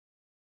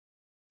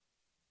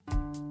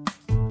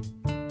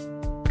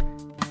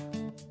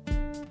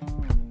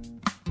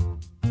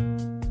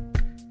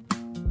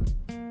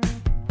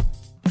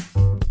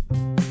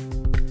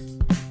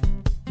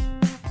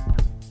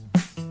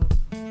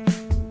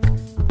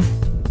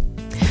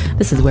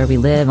This is Where We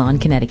Live on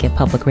Connecticut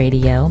Public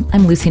Radio.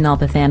 I'm Lucy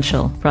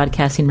Nalpathanchel,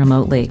 broadcasting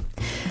remotely.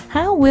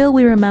 How will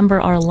we remember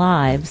our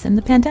lives in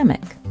the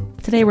pandemic?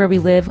 Today, Where We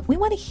Live, we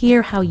want to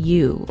hear how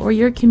you or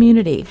your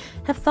community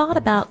have thought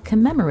about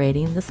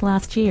commemorating this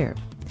last year.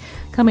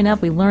 Coming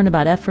up, we learn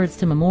about efforts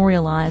to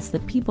memorialize the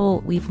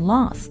people we've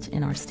lost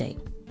in our state.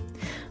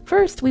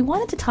 First, we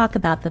wanted to talk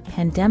about the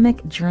Pandemic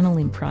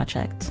Journaling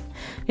Project.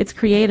 Its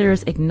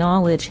creators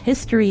acknowledge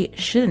history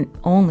shouldn't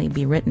only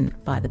be written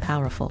by the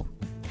powerful.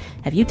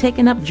 Have you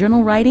taken up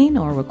journal writing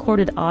or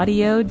recorded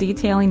audio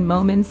detailing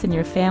moments in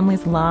your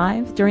family's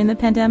lives during the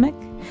pandemic?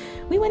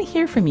 We want to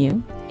hear from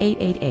you.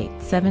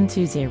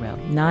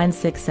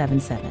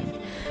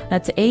 888-720-9677.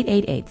 That's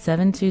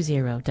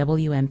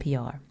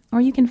 888-720-WNPR. Or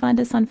you can find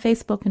us on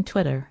Facebook and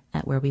Twitter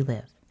at Where We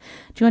Live.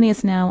 Joining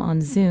us now on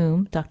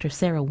Zoom, Dr.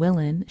 Sarah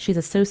Willen. She's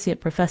Associate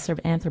Professor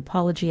of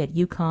Anthropology at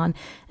UConn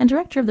and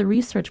Director of the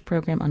Research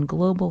Program on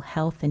Global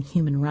Health and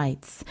Human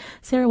Rights.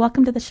 Sarah,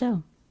 welcome to the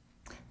show.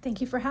 Thank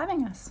you for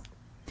having us.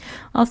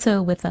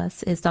 Also with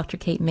us is Dr.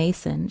 Kate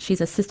Mason.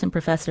 She's Assistant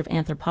Professor of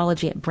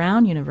Anthropology at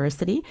Brown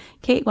University.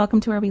 Kate, welcome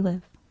to Where We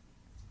Live.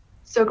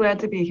 So glad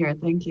to be here.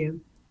 Thank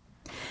you.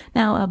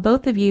 Now,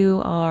 both of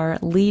you are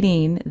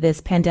leading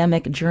this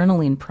pandemic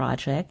journaling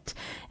project.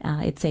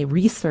 It's a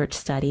research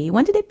study.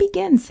 When did it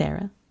begin,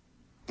 Sarah?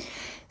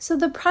 So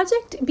the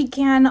project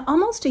began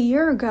almost a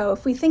year ago.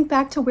 If we think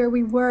back to where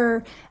we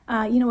were,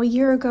 a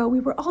year ago,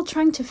 we were all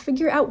trying to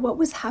figure out what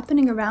was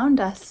happening around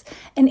us.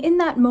 And in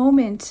that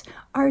moment,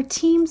 our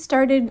team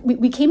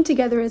we came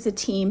together as a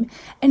team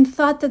and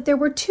thought that there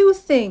were two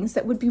things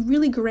that would be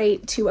really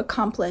great to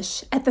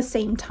accomplish at the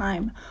same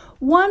time.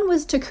 One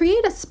was to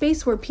create a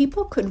space where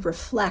people could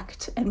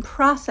reflect and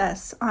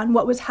process on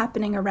what was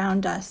happening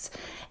around us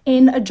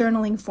in a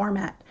journaling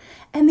format.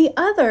 And the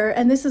other,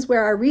 and this is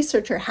where our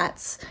researcher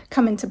hats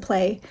come into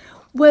play,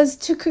 was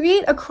to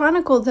create a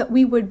chronicle that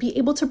we would be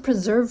able to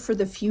preserve for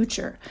the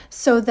future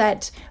so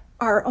that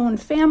our own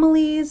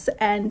families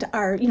and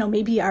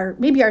maybe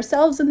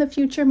ourselves in the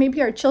future,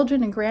 maybe our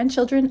children and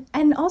grandchildren,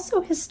 and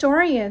also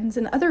historians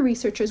and other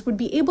researchers would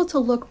be able to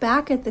look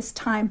back at this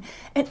time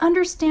and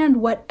understand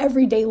what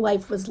everyday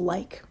life was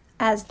like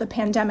as the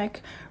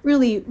pandemic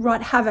really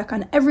wrought havoc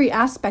on every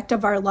aspect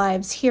of our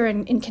lives here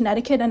in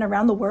Connecticut and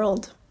around the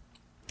world.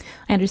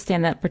 I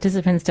understand that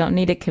participants don't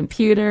need a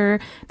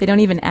computer. They don't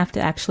even have to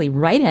actually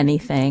write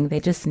anything. They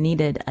just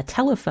needed a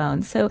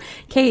telephone. So,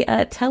 Kate,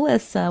 tell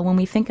us when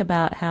we think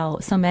about how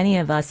so many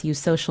of us use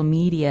social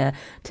media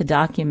to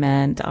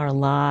document our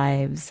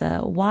lives,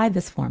 why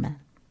this format?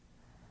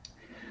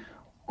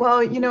 Well,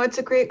 it's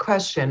a great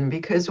question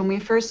because when we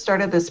first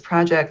started this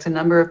project, a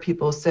number of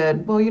people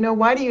said, well,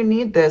 why do you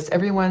need this?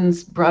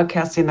 Everyone's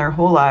broadcasting their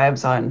whole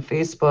lives on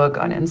Facebook,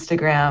 on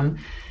Instagram.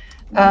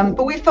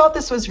 But we felt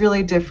this was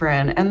really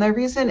different. And the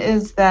reason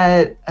is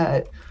that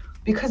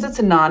because it's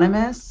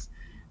anonymous,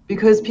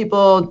 because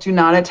people do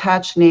not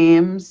attach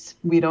names,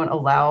 we don't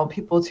allow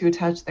people to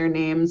attach their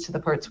names to the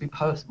parts we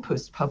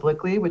post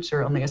publicly, which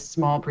are only a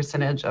small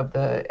percentage of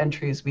the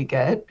entries we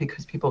get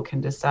because people can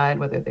decide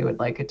whether they would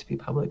like it to be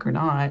public or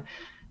not.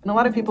 And a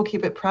lot of people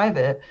keep it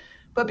private.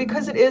 But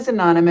because it is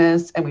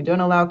anonymous and we don't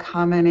allow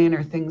commenting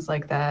or things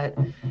like that,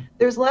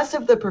 there's less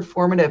of the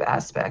performative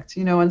aspect.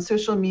 On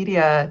social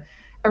media,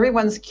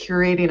 everyone's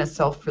curating a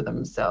self for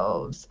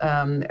themselves.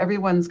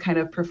 Everyone's kind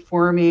of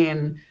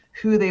performing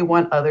who they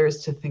want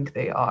others to think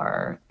they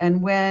are.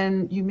 And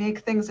when you make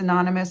things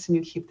anonymous and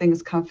you keep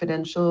things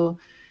confidential,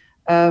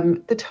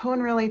 the tone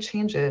really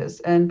changes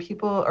and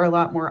people are a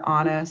lot more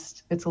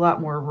honest. It's a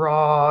lot more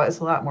raw. It's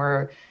a lot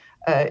more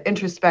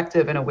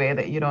introspective in a way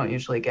that you don't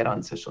usually get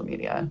on social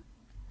media.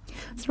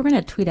 So we're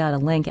going to tweet out a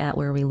link at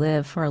Where We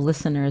Live for our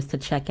listeners to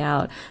check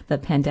out the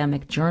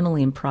Pandemic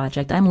Journaling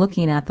Project. I'm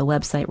looking at the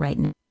website right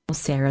now,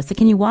 Sarah. So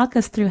can you walk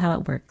us through how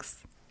it works?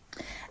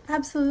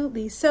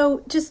 Absolutely.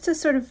 So just to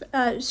sort of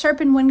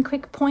sharpen one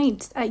quick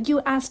point, you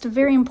asked a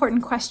very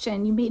important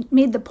question. You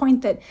made the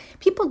point that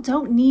people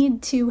don't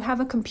need to have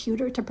a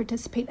computer to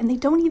participate and they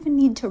don't even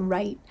need to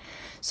write.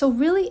 So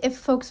really, if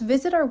folks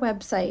visit our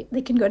website,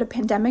 they can go to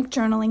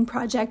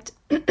pandemicjournalingproject,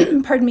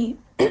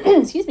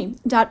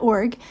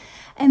 .org.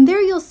 And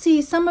there you'll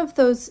see some of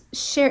those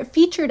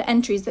featured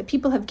entries that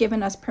people have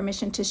given us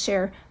permission to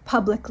share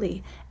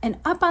publicly. And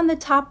up on the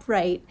top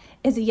right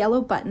is a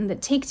yellow button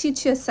that takes you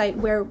to a site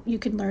where you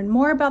can learn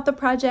more about the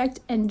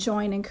project and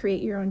join and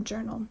create your own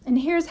journal. And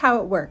here's how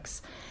it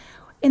works.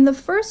 In the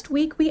first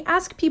week, we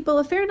ask people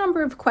a fair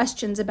number of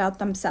questions about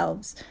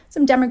themselves,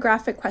 some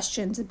demographic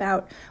questions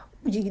about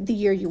the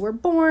year you were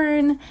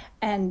born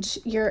and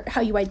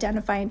how you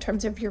identify in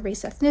terms of your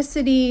race,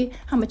 ethnicity,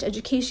 how much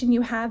education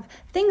you have,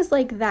 things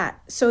like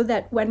that, so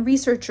that when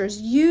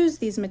researchers use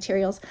these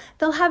materials,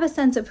 they'll have a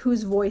sense of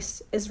whose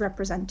voice is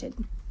represented.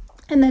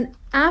 And then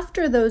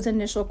after those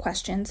initial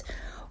questions,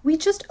 we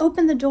just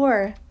open the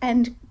door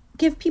and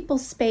give people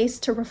space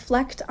to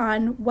reflect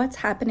on what's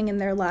happening in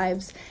their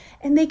lives.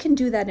 And they can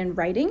do that in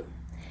writing.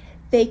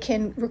 They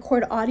can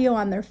record audio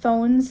on their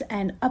phones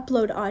and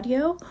upload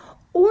audio,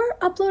 or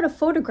upload a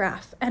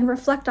photograph and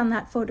reflect on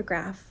that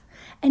photograph.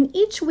 And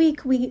each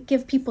week we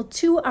give people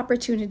 2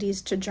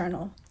 opportunities to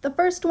journal. The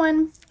first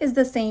one is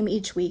the same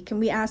each week, and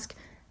we ask,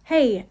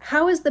 hey,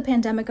 how is the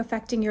pandemic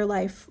affecting your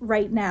life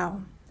right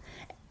now?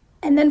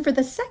 And then for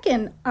the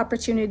second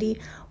opportunity,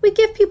 we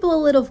give people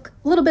a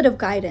little bit of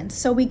guidance.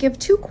 So we give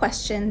 2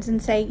 questions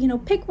and say,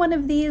 pick one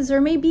of these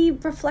or maybe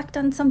reflect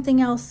on something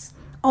else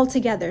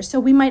altogether. So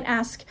we might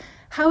ask,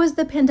 how is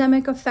the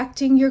pandemic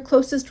affecting your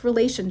closest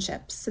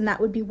relationships? And that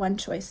would be one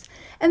choice.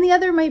 And the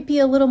other might be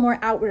a little more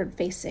outward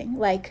facing,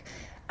 like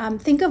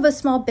think of a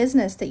small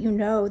business that you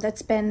know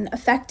that's been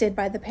affected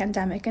by the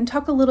pandemic and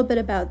talk a little bit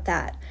about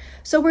that.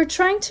 So we're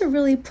trying to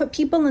really put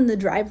people in the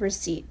driver's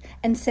seat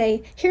and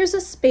say, here's a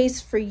space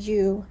for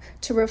you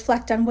to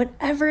reflect on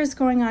whatever is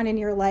going on in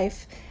your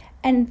life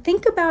and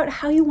think about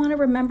how you want to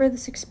remember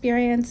this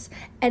experience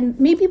and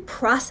maybe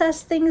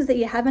process things that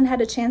you haven't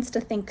had a chance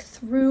to think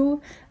through.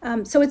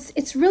 So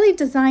it's really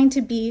designed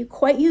to be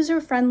quite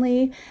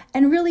user-friendly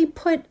and really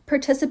put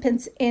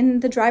participants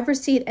in the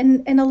driver's seat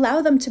and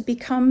allow them to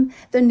become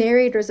the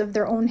narrators of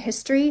their own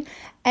history.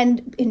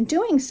 And in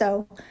doing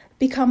so,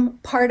 become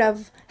part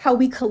of how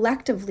we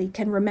collectively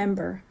can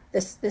remember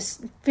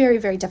this very,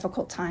 very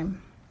difficult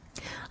time.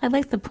 I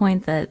like the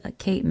point that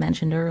Kate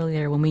mentioned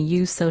earlier. When we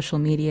use social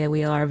media,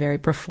 we are very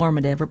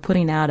performative. We're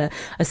putting out a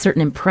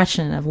certain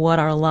impression of what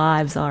our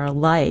lives are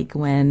like,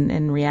 when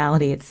in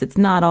reality it's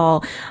not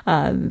all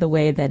the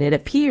way that it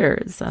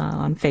appears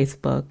on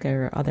Facebook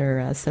or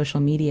other social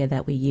media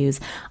that we use.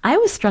 I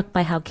was struck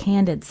by how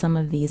candid some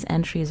of these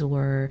entries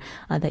were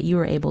that you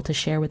were able to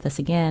share with us.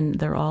 Again,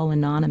 they're all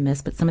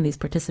anonymous, but some of these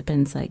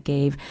participants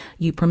gave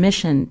you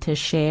permission to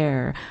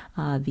share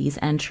these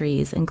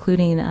entries,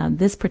 including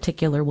this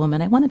particular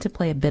woman. I wanted to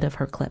play a bit of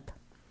her clip.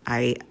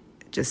 I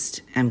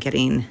just am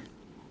getting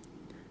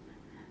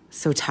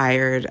so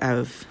tired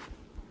of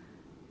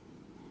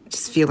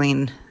just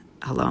feeling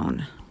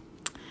alone.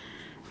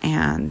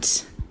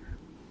 And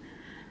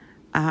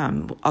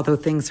although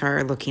things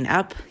are looking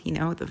up,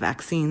 the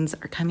vaccines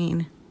are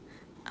coming,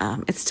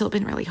 it's still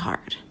been really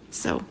hard.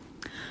 So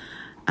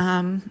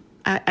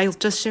I'll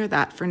just share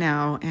that for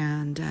now,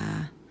 and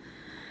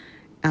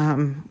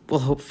we'll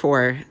hope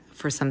for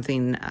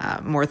something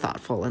more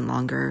thoughtful and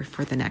longer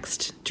for the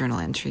next journal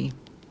entry.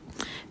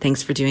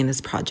 Thanks for doing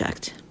this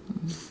project.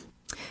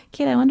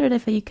 Kate, I wondered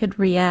if you could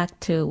react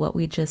to what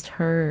we just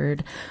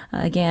heard.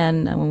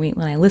 Again,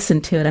 when I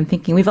listened to it, I'm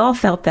thinking we've all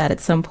felt that at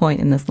some point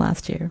in this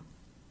last year.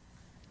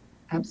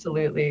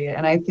 Absolutely.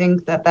 And I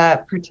think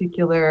that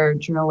particular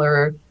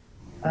journaler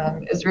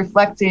is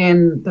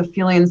reflecting the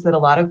feelings that a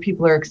lot of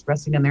people are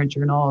expressing in their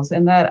journals,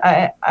 and that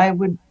I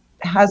would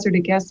hazard a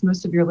guess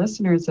most of your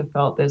listeners have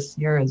felt this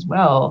year as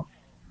well.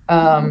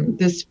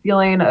 This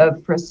feeling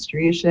of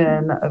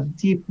frustration, of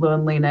deep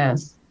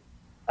loneliness,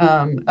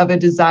 of a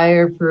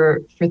desire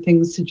for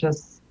things to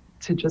just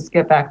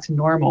get back to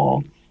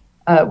normal,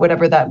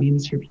 whatever that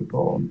means for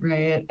people,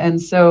 right? And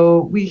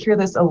so we hear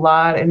this a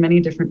lot in many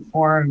different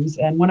forms.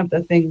 And one of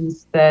the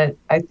things that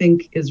I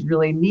think is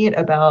really neat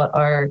about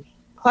our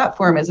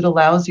platform is it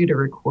allows you to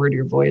record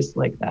your voice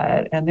like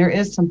that. And there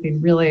is something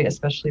really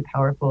especially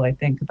powerful, I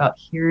think, about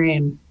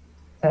hearing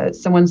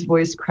someone's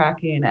voice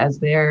cracking as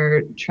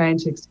they're trying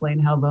to explain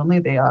how lonely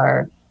they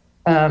are,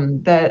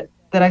 that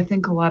I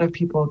think a lot of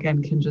people,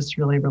 again, can just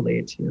really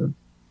relate to.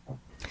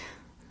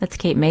 That's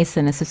Kate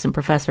Mason, Assistant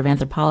Professor of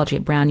Anthropology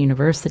at Brown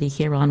University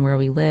here on Where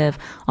We Live.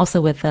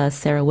 Also with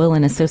Sarah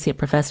Willen, Associate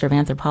Professor of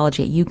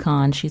Anthropology at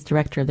UConn. She's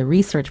Director of the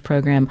Research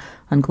Program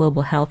on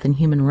Global Health and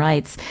Human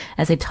Rights.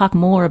 As they talk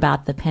more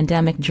about the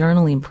Pandemic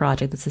Journaling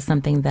Project, this is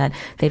something that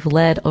they've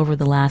led over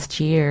the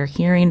last year,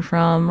 hearing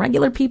from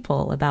regular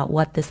people about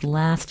what this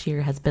last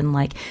year has been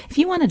like. If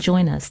you want to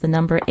join us, the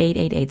number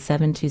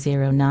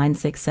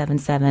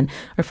 888-720-9677,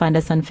 or find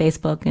us on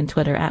Facebook and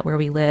Twitter at Where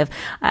We Live.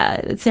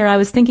 Sarah, I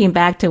was thinking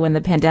back to when the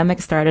pandemic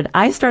started.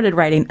 I started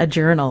writing a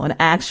journal, an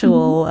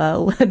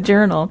actual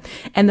journal.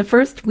 And the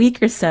first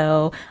week or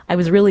so, I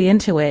was really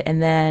into it,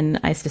 and then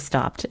I just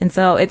stopped. And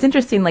so it's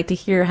interesting, to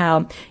hear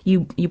how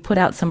you put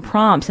out some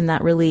prompts, and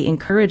that really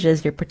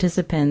encourages your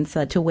participants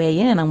to weigh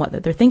in on what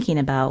they're thinking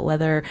about,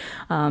 whether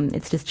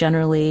it's just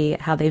generally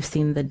how they've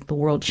seen the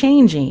world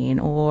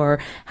changing, or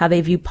how they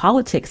view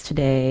politics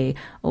today,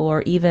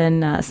 or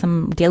even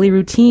some daily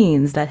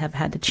routines that have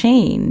had to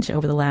change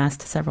over the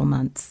last several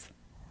months.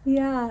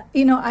 Yeah,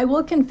 I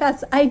will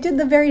confess, I did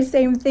the very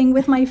same thing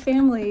with my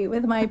family,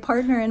 with my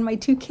partner and my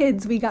 2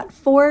 kids. We got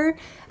 4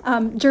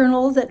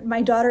 journals that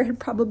my daughter had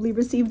probably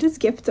received as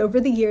gifts over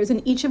the years,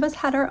 and each of us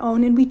had our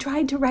own, and we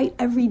tried to write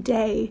every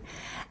day.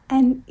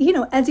 And,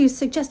 as you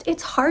suggest,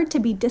 it's hard to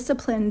be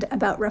disciplined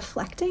about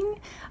reflecting.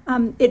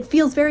 It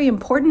feels very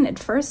important at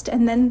first,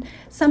 and then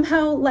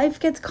somehow life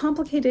gets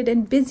complicated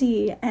and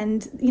busy.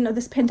 And,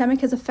 this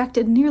pandemic has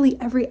affected nearly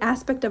every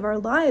aspect of our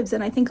lives.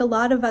 And I think a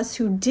lot of us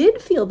who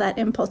did feel that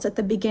impulse at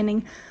the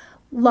beginning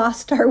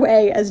lost our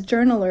way as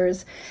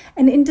journalers.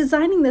 And in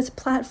designing this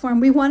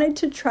platform, we wanted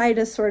to try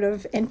to sort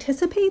of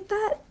anticipate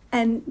that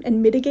and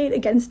mitigate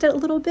against it a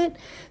little bit.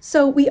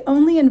 So we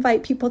only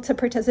invite people to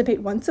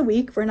participate once a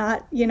week. We're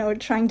not,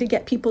 trying to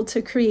get people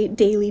to create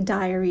daily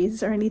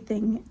diaries or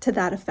anything to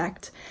that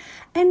effect.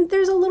 And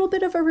there's a little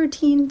bit of a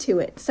routine to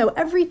it. So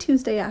every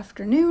Tuesday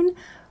afternoon,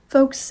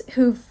 folks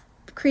who've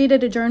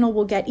created a journal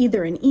will get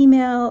either an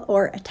email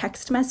or a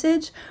text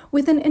message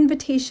with an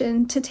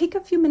invitation to take a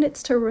few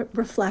minutes to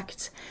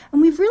reflect. And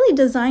we've really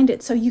designed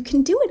it so you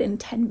can do it in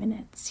 10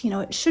 minutes.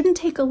 It shouldn't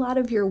take a lot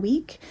of your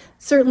week.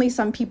 Certainly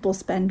some people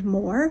spend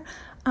more.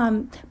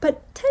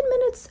 But 10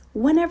 minutes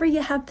whenever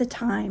you have the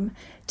time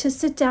to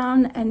sit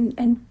down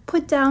and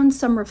put down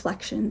some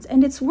reflections.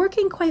 And it's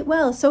working quite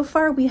well. So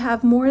far, we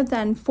have more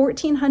than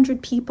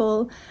 1,400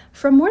 people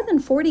from more than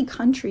 40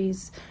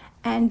 countries.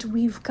 And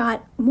we've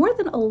got more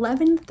than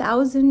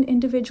 11,000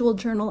 individual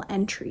journal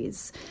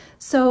entries.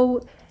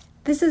 So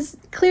this is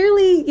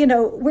clearly,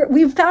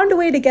 we've found a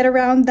way to get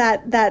around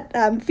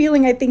that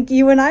feeling I think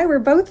you and I were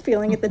both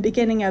feeling at the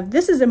beginning of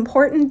this is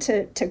important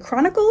to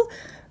chronicle,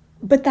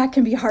 but that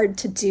can be hard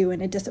to do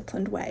in a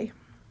disciplined way.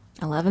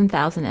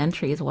 11,000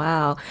 entries.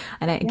 Wow.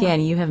 And again,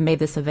 you have made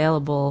this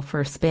available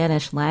for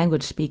Spanish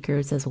language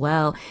speakers as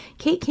well.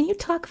 Kate, can you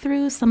talk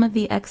through some of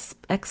the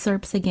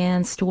excerpts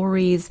again,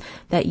 stories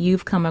that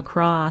you've come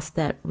across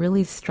that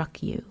really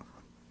struck you?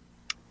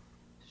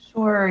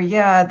 Sure.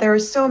 Yeah, there are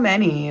so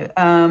many.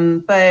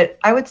 But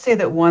I would say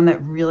that one that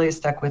really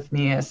stuck with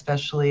me,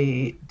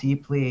 especially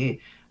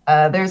deeply,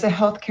 there's a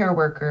healthcare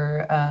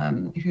worker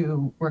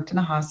who worked in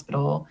a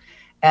hospital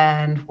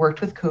and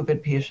worked with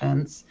COVID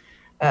patients.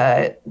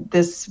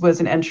 This was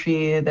an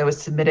entry that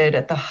was submitted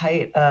at the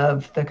height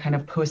of the kind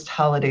of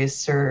post-holiday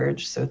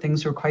surge. So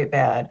things were quite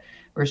bad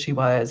where she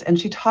was. And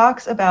she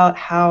talks about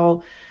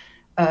how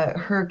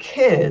her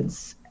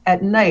kids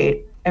at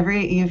night,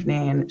 every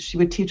evening, she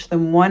would teach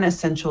them one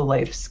essential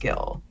life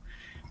skill,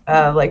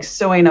 like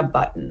sewing a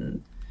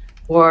button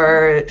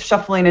or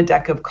shuffling a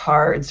deck of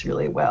cards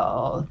really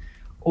well,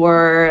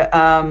 or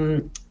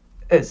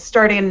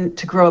starting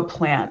to grow a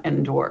plant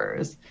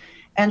indoors.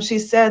 And she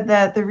said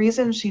that the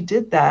reason she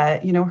did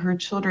that, her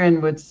children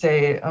would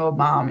say, oh,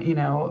 Mom,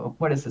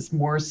 what is this,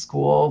 more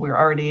school? We're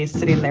already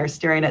sitting there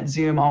staring at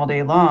Zoom all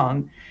day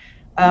long.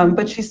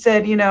 But she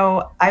said,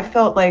 I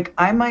felt like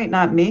I might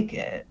not make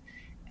it.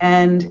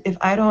 And if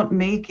I don't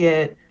make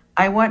it,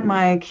 I want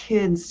my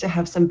kids to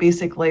have some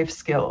basic life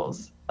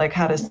skills, like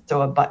how to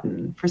sew a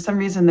button. For some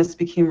reason, this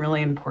became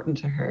really important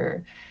to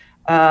her.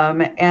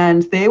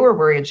 And they were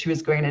worried she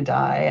was going to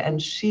die.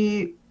 And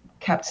she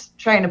kept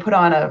trying to put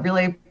on a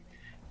really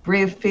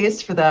brave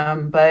face for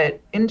them, but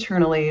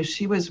internally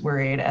she was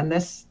worried, and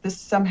this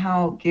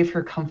somehow gave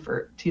her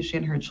comfort,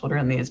 teaching her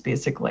children these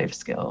basic life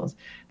skills.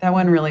 That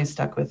one really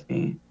stuck with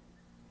me.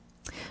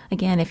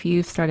 Again, if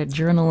you've started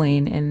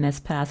journaling in this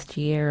past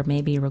year,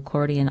 maybe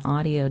recording an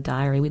audio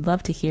diary, we'd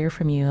love to hear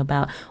from you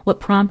about what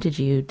prompted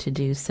you to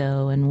do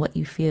so and what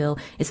you feel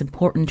is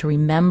important to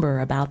remember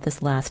about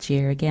this last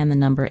year. Again, the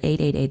number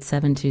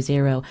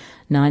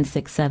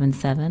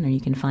 888-720-9677, or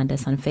you can find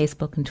us on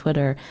Facebook and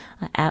Twitter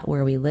at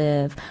Where We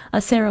Live.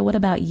 Sarah, what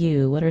about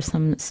you? What are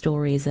some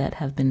stories that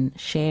have been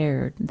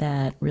shared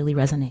that really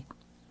resonate?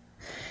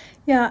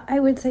 Yeah, I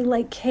would say,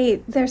 like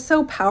Kate, they're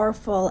so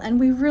powerful, and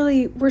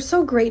we're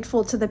so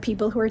grateful to the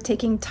people who are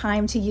taking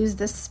time to use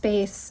this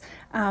space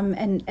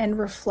and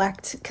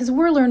reflect, because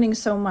we're learning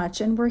so much,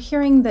 and we're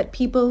hearing that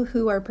people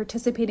who are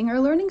participating are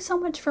learning so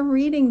much from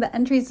reading the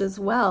entries as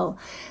well.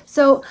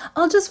 So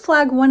I'll just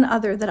flag one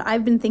other that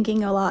I've been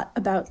thinking a lot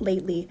about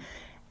lately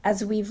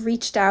as we've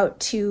reached out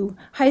to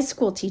high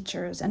school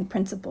teachers and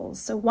principals.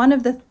 So one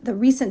of the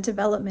recent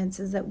developments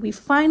is that we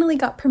finally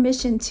got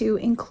permission to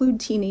include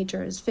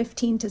teenagers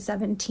 15 to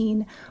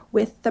 17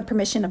 with the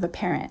permission of a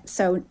parent.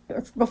 So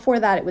before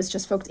that, it was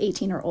just folks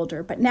 18 or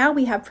older. But now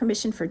we have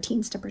permission for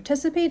teens to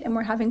participate, and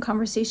we're having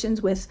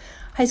conversations with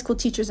high school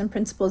teachers and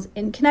principals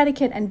in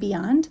Connecticut and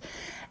beyond.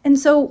 And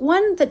so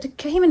one that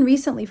came in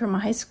recently from a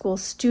high school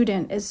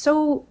student is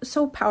so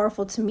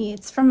powerful to me.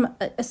 It's from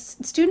a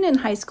student in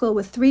high school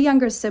with 3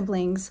 younger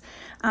siblings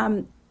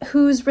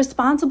who's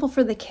responsible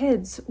for the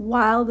kids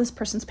while this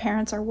person's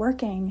parents are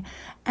working.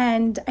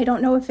 And I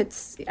don't know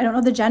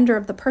the gender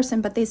of the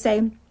person, but they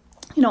say,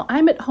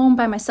 I'm at home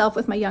by myself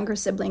with my younger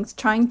siblings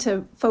trying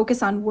to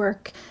focus on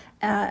work,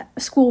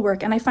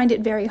 schoolwork, and I find it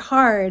very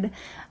hard.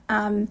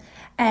 And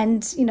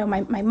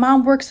my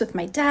mom works with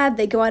my dad.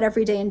 They go out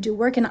every day and do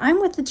work, and I'm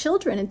with the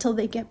children until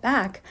they get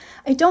back.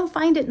 I don't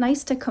find it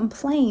nice to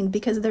complain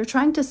because they're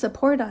trying to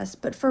support us.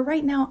 But for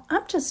right now,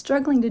 I'm just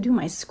struggling to do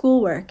my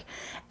schoolwork.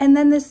 And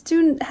then this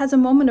student has a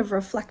moment of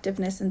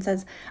reflectiveness and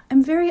says,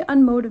 I'm very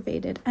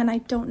unmotivated and I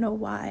don't know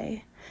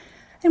why.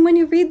 And when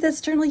you read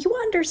this journal, you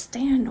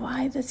understand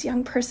why this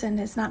young person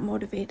is not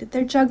motivated.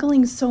 They're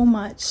juggling so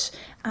much.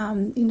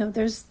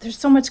 There's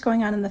so much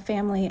going on in the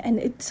family.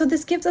 And so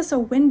this gives us a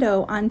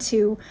window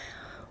onto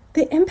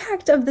the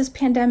impact of this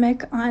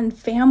pandemic on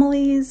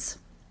families,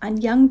 on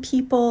young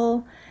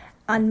people,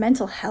 on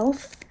mental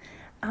health.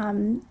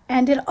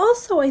 And it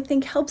also, I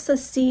think, helps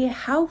us see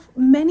how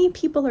many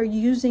people are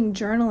using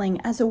journaling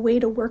as a way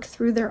to work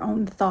through their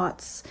own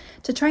thoughts,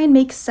 to try and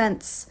make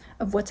sense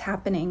of what's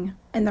happening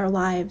in their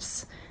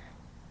lives.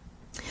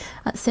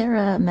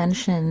 Sarah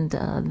mentioned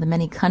the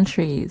many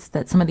countries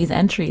that some of these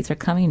entries are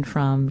coming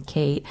from,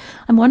 Kate.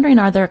 I'm wondering,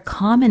 are there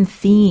common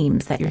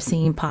themes that you're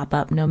seeing pop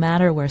up no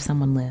matter where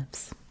someone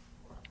lives?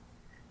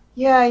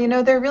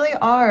 Yeah, there really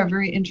are,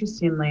 very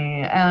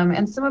interestingly.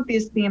 And some of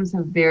these themes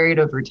have varied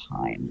over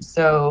time.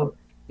 So,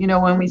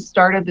 when we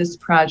started this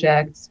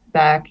project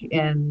back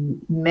in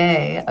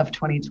May of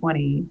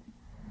 2020,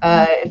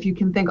 if you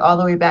can think all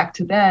the way back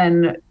to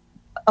then,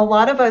 a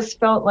lot of us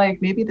felt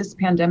like maybe this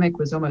pandemic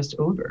was almost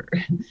over,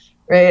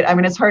 right? I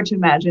mean, it's hard to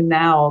imagine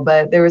now,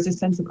 but there was a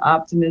sense of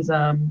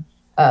optimism.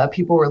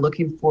 People were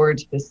looking forward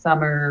to the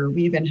summer.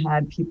 We even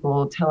had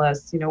people tell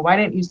us, why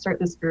didn't you start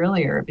this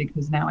earlier?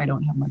 Because now I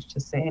don't have much to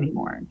say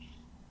anymore.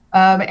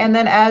 And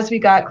then as we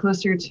got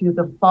closer to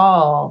the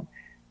fall,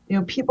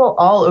 people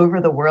all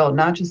over the world,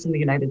 not just in the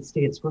United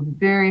States, were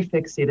very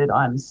fixated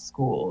on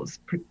schools,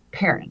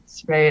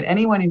 parents, right?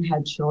 Anyone who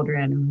had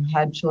children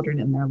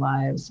in their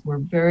lives were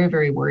very,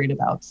 very worried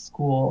about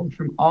school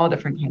from all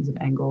different kinds of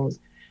angles.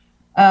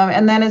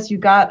 And then as you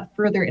got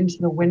further into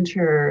the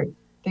winter,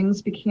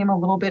 things became a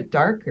little bit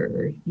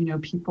darker.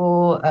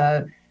 People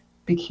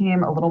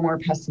became a little more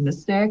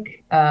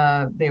pessimistic.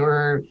 They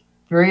were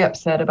very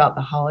upset about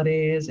the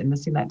holidays and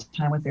missing that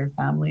time with their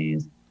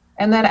families.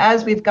 And then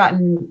as we've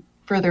gotten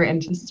further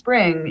into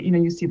spring,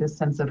 you see this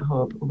sense of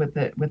hope with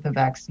the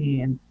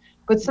vaccine.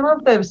 But some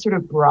of the sort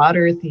of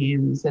broader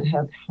themes that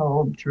have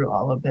held through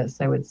all of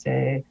this, I would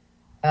say,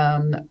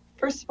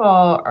 first of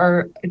all,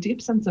 are a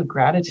deep sense of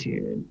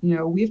gratitude.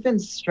 We've been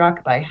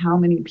struck by how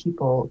many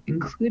people,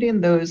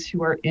 including those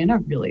who are in a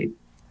really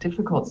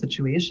difficult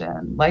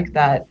situation, like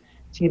that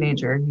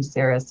teenager who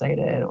Sarah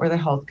cited, or the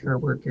healthcare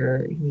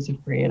worker who's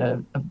afraid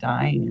of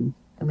dying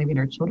and leaving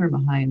her children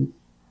behind.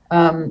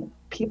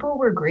 People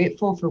were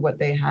grateful for what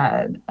they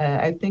had.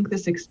 I think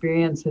this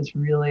experience has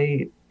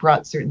really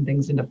brought certain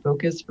things into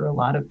focus for a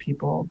lot of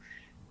people.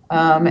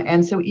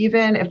 And so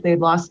even if they'd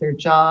lost their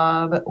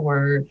job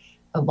or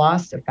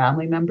lost a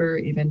family member,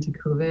 even to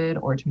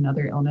COVID or to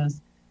another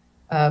illness,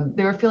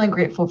 they were feeling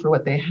grateful for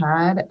what they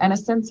had, and a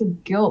sense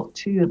of guilt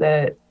too,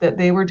 that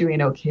they were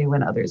doing okay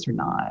when others were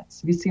not.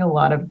 So we see a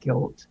lot of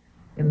guilt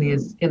in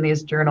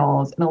these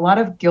journals, and a lot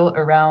of guilt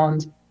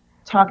around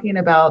talking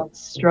about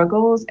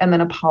struggles and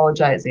then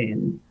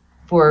apologizing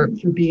for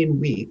being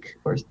weak,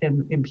 or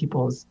in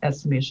people's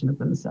estimation of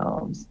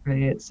themselves,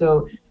 right?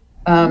 So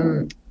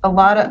a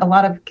lot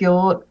of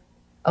guilt,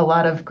 a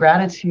lot of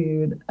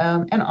gratitude,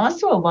 and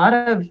also a lot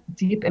of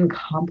deep and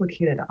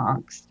complicated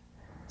angst.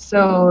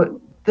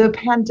 So the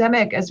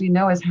pandemic, as we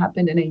know, has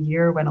happened in a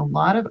year when a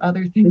lot of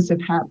other things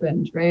have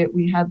happened, right?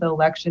 We had the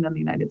election in the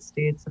United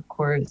States, of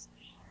course,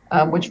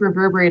 which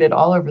reverberated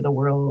all over the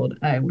world,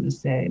 I want to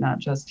say, not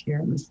just here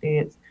in the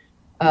States.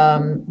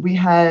 We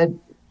had,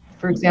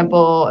 for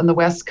example, on the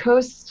West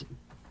Coast,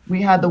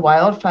 we had the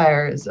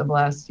wildfires of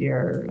last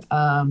year.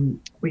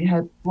 We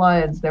had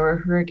floods, there were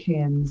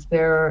hurricanes,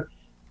 there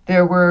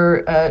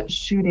were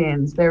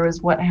shootings, there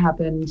was what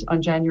happened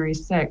on January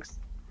 6th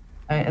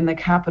in the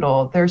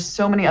Capitol. There's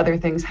so many other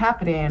things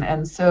happening.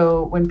 And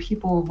so when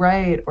people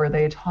write or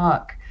they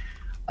talk,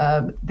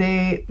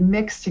 they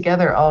mix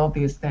together all of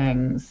these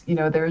things.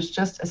 There's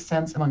just a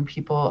sense among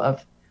people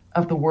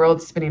of the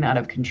world spinning out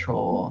of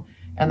control.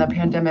 And the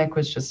pandemic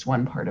was just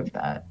one part of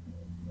that.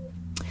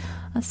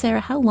 Sarah,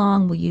 how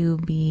long will you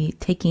be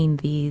taking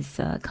these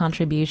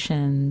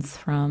contributions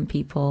from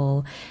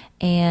people?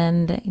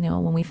 And,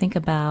 when we think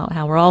about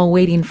how we're all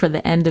waiting for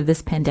the end of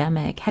this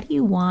pandemic, how do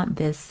you want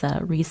this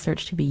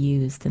research to be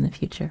used in the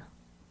future?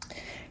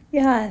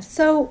 Yeah,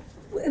 so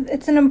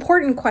it's an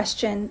important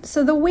question.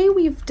 So the way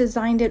we've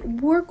designed it,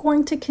 we're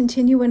going to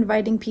continue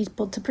inviting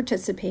people to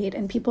participate,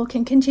 and people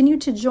can continue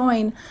to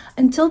join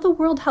until the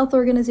World Health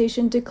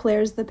Organization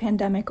declares the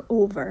pandemic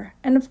over.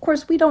 And of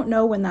course, we don't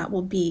know when that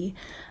will be.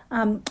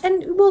 And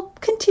we'll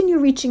continue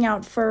reaching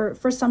out for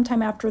some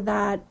time after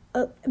that,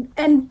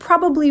 and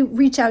probably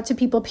reach out to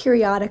people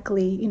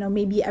periodically,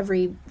 maybe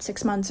every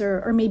 6 months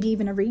or maybe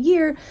even every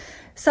year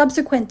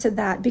subsequent to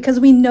that, because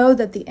we know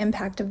that the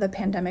impact of the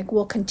pandemic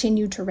will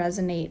continue to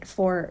resonate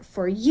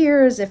for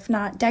years, if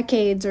not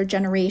decades or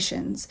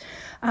generations.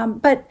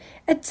 But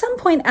at some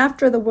point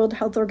after the World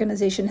Health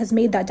Organization has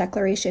made that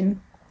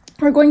declaration,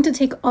 we're going to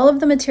take all of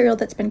the material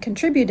that's been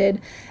contributed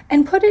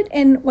and put it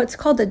in what's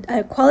called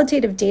a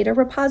qualitative data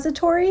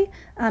repository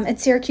at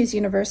Syracuse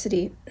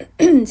University,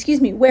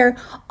 where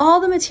all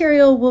the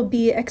material will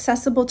be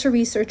accessible to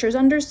researchers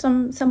under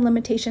some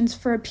limitations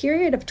for a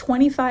period of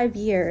 25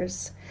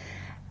 years.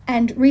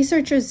 And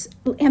researchers,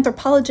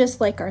 anthropologists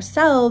like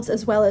ourselves,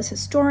 as well as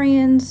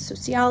historians,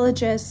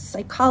 sociologists,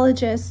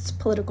 psychologists,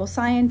 political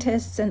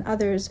scientists, and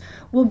others,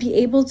 will be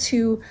able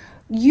to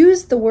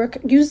use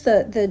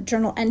the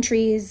journal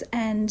entries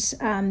and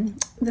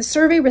the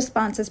survey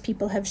responses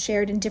people have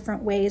shared in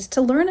different ways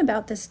to learn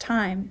about this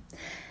time.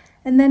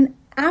 And then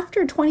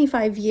After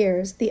 25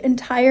 years, the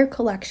entire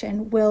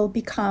collection will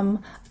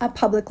become a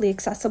publicly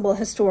accessible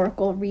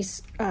historical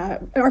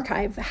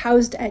archive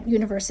housed at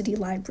university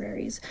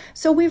libraries.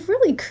 So we've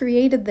really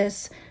created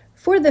this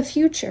for the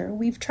future.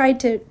 We've tried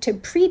to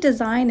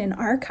pre-design an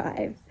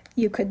archive,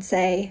 you could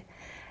say,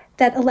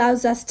 that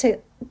allows us to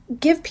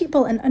give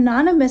people an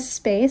anonymous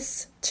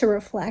space to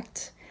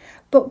reflect.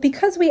 But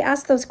because we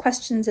asked those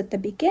questions at the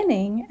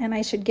beginning, and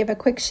I should give a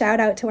quick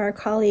shout out to our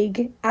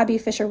colleague, Abby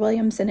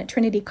Fisher-Williamson at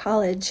Trinity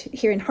College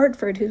here in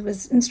Hartford, who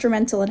was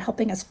instrumental in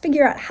helping us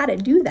figure out how to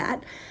do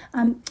that,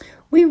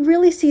 we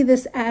really see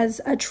this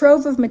as a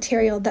trove of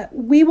material that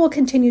we will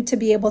continue to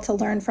be able to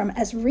learn from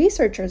as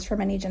researchers for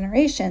many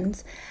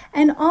generations,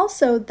 and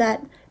also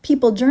that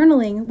people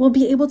journaling will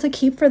be able to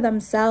keep for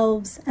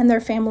themselves and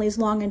their families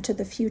long into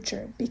the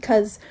future,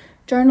 because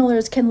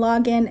journalers can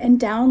log in and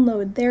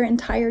download their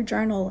entire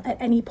journal at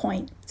any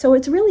point. So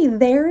it's really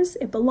theirs,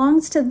 it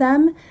belongs to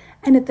them,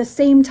 and at the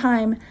same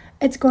time,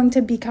 it's going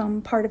to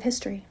become part of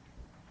history.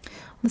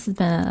 This has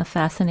been a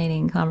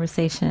fascinating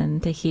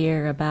conversation to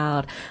hear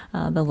about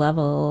the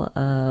level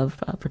of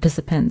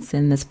participants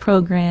in this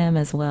program,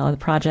 as well as the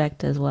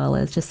project, as well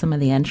as just some of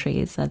the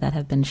entries that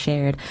have been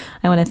shared.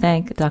 I want to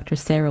thank Dr.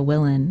 Sarah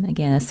Willen,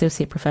 again,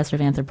 Associate Professor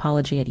of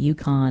Anthropology at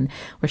UConn,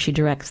 where she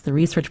directs the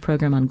research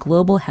program on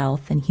global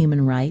health and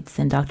human rights,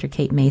 and Dr.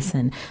 Kate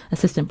Mason,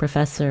 Assistant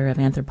Professor of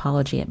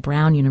Anthropology at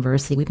Brown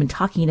University. We've been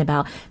talking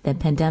about the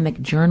Pandemic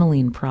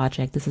Journaling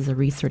Project. This is a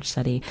research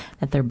study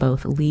that they're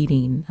both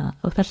leading,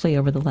 especially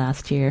over the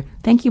last year.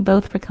 Thank you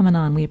both for coming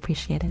on. We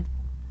appreciate it.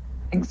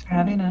 Thanks for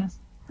having us.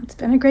 It's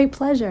been a great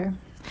pleasure.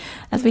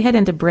 As we head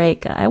into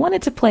break, I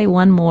wanted to play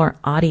one more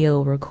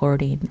audio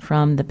recording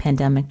from the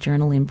Pandemic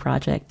Journaling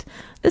Project.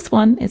 This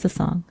one is a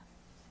song.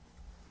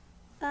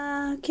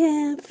 I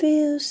can't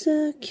feel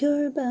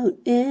secure about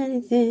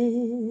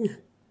anything.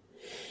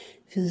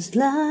 Feels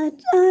like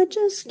I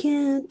just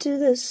can't do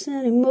this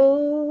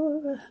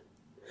anymore.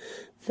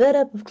 Fed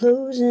up of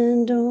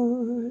closing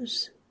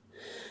doors.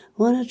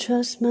 Wanna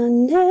trust my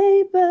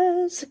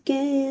neighbors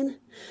again.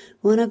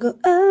 Wanna go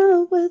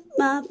out with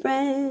my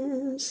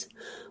friends.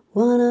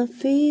 Wanna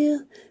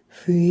feel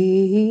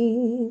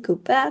free. Go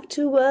back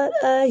to what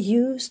I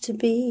used to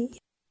be.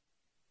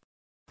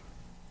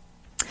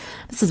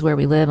 This is Where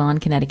We Live on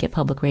Connecticut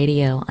Public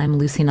Radio. I'm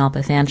Lucy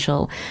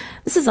Nalpathanchel.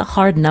 This is a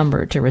hard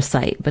number to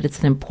recite, but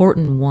it's an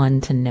important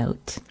one to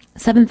note.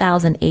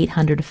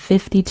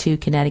 7,852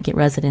 Connecticut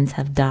residents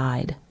have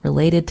died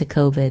related to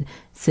COVID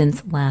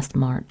since last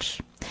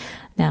March.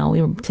 Now,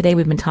 today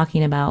we've been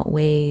talking about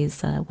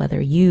ways, whether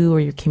you or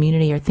your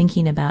community are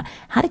thinking about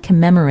how to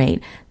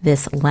commemorate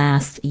this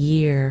last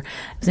year.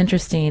 It was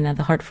interesting,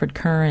 the Hartford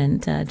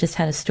Current just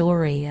had a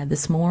story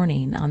this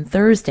morning on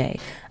Thursday,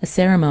 a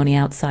ceremony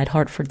outside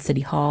Hartford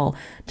City Hall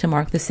to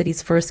mark the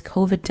city's first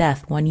COVID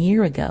death 1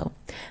 year ago.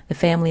 The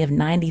family of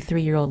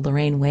 93-year-old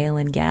Lorraine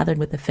Willen gathered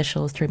with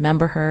officials to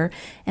remember her,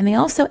 and they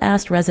also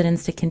asked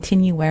residents to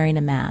continue wearing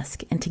a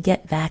mask and to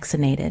get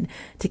vaccinated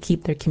to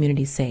keep their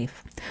communities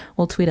safe.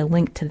 We'll tweet a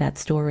link to that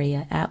story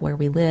at Where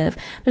We Live.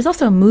 There's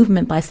also a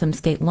movement by some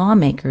state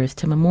lawmakers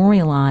to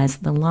memorialize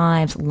the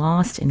lives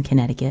lost in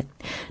Connecticut.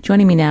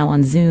 Joining me now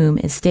on Zoom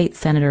is State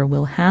Senator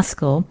Will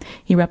Haskell.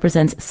 He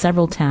represents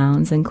several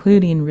towns,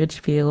 including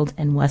Ridgefield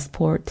and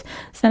Westport.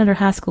 Senator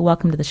Haskell,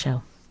 welcome to the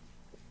show.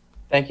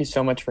 Thank you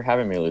so much for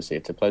having me, Lucy.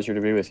 It's a pleasure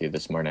to be with you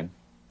this morning.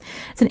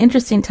 It's an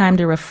interesting time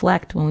to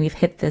reflect when we've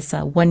hit this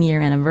 1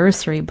 year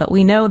anniversary, but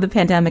we know the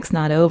pandemic's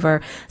not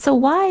over. So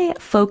why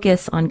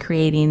focus on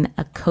creating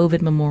a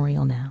COVID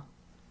memorial now?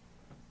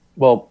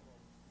 Well,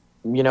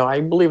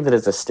 I believe that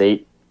as a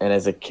state and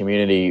as a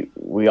community,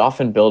 we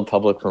often build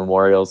public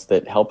memorials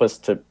that help us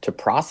to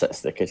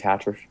process the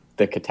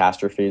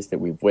catastrophes that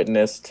we've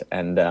witnessed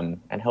and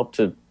help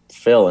to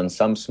fill in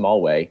some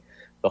small way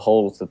the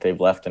holes that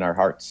they've left in our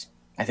hearts.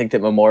 I think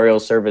that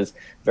memorials serve as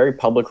very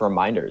public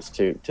reminders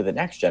to the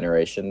next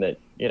generation that,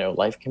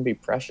 life can be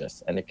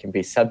precious and it can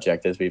be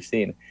subject, as we've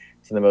seen,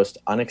 to the most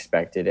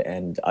unexpected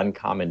and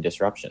uncommon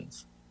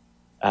disruptions.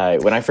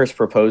 When I first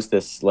proposed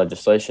this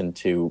legislation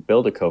to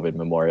build a COVID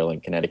memorial in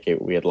Connecticut,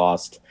 we had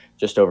lost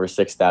just over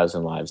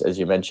 6,000 lives. As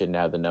you mentioned,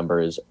 now the number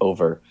is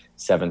over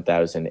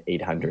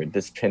 7,800.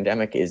 This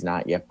pandemic is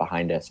not yet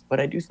behind us, but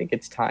I do think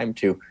it's time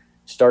to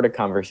start a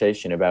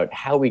conversation about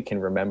how we can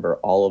remember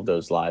all of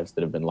those lives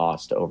that have been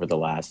lost over the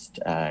last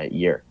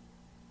year.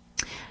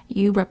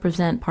 You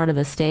represent part of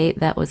a state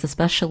that was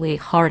especially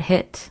hard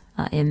hit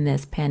in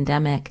this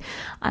pandemic.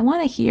 I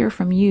want to hear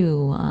from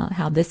you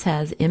how this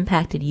has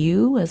impacted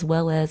you as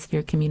well as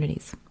your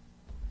communities.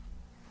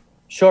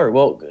 Sure.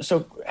 Well,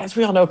 so as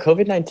we all know,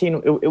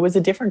 COVID-19, it was a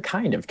different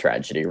kind of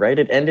tragedy, right?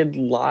 It ended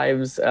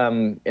lives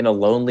in a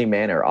lonely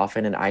manner,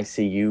 often in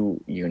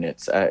ICU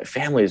units.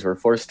 Families were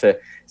forced to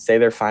say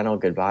their final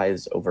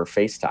goodbyes over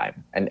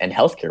FaceTime, and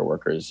healthcare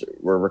workers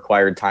were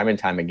required time and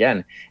time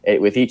again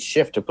with each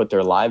shift to put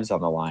their lives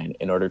on the line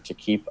in order to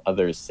keep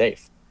others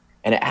safe.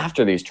 And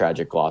after these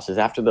tragic losses,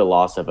 after the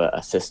loss of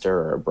a sister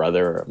or a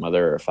brother or a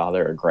mother or a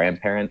father or a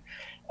grandparent,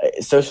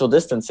 social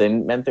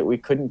distancing meant that we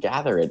couldn't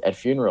gather at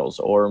funerals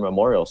or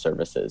memorial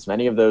services.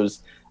 Many of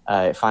those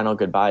final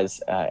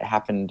goodbyes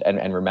happened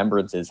and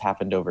remembrances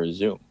happened over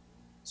Zoom.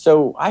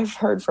 So I've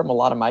heard from a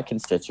lot of my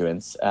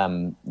constituents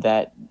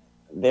that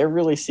they're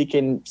really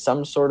seeking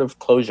some sort of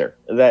closure,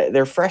 that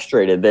they're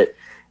frustrated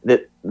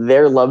that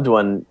their loved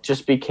one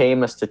just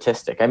became a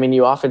statistic. I mean,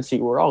 you often see,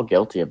 we're all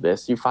guilty of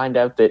this. You find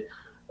out that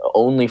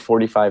only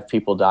 45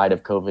 people died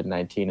of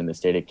COVID-19 in the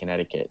state of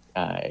Connecticut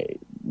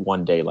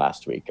one day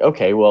last week.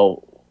 Okay,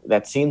 well,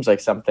 that seems like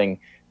something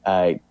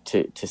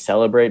to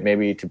celebrate,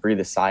 maybe to breathe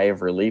a sigh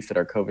of relief that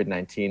our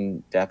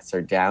COVID-19 deaths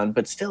are down.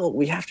 But still,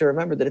 we have to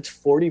remember that it's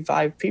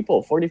 45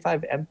 people,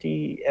 45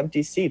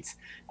 empty seats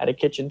at a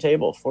kitchen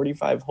table,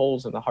 45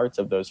 holes in the hearts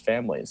of those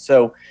families.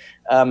 So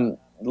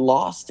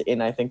lost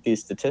in, I think, these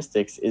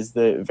statistics is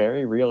the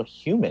very real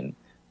human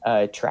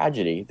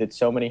tragedy that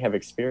so many have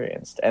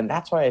experienced. And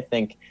that's why I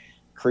think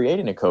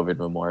creating a COVID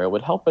memorial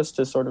would help us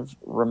to sort of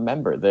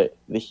remember the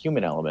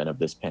human element of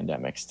this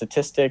pandemic.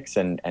 Statistics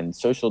and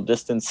social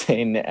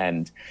distancing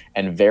and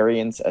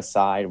variants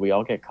aside, we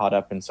all get caught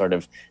up in sort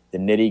of the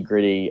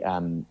nitty-gritty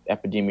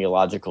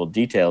epidemiological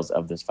details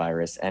of this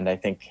virus, and I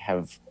think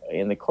have,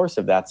 in the course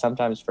of that,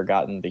 sometimes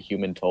forgotten the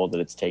human toll that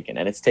it's taken.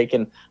 And it's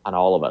taken on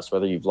all of us,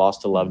 whether you've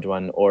lost a loved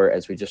one or,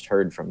 as we just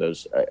heard from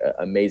those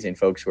amazing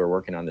folks who are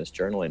working on this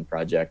journaling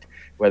project,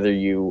 whether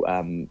you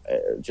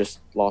just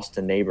lost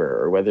a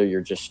neighbor or whether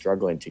you're just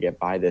struggling to get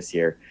by this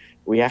year.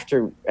 We have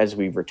to, as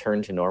we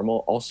return to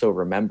normal, also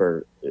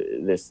remember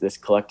this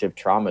collective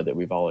trauma that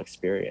we've all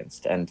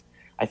experienced. And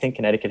I think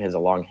Connecticut has a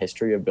long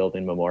history of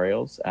building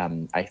memorials.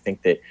 I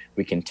think that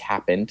we can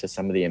tap into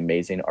some of the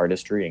amazing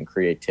artistry and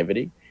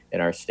creativity in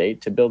our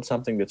state to build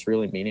something that's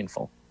really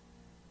meaningful.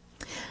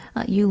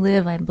 You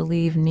live, I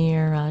believe,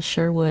 near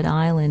Sherwood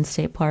Island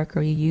State Park,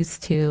 or you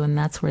used to, and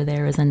that's where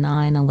there is a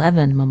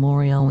 9/11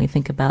 memorial. And we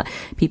think about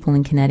people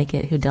in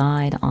Connecticut who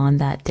died on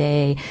that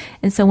day.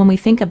 And so when we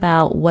think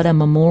about what a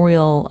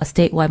memorial, a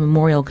statewide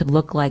memorial could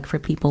look like for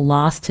people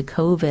lost to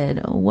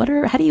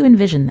COVID, how do you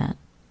envision that?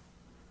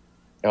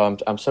 Oh,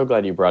 I'm so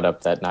glad you brought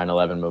up that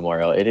 9/11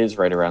 memorial. It is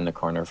right around the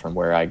corner from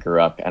where I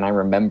grew up. And I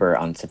remember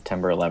on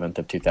September 11th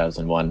of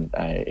 2001,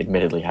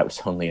 admittedly, I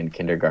was only in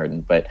kindergarten,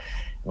 but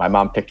my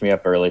mom picked me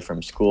up early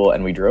from school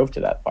and we drove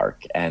to that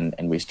park and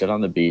we stood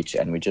on the beach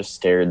and we just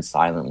stared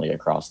silently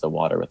across the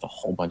water with a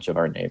whole bunch of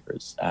our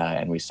neighbors.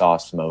 And we saw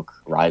smoke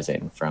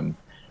rising from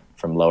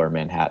lower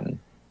Manhattan.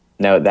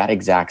 Now, that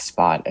exact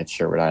spot at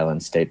Sherwood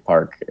Island State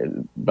Park,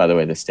 by the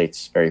way, the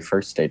state's very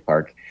first state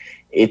park,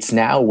 it's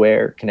now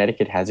where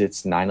Connecticut has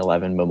its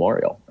 9/11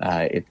 memorial.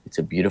 It's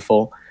a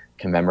beautiful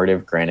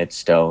commemorative granite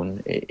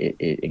stone.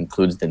 It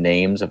includes the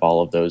names of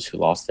all of those who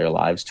lost their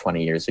lives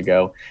 20 years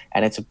ago.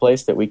 And it's a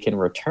place that we can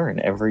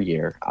return every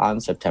year on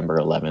September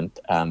 11th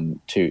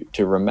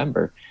to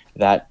remember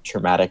that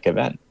traumatic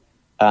event.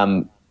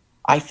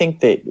 I think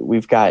that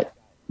we've got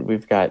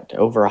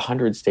over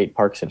 100 state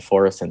parks and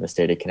forests in the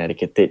state of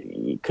Connecticut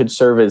that could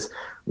serve as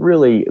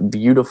really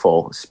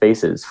beautiful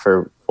spaces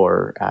for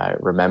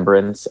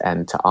remembrance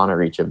and to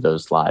honor each of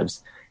those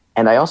lives.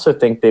 And I also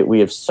think that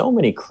we have so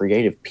many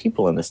creative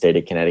people in the state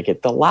of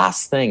Connecticut. The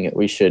last thing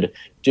we should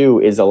do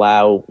is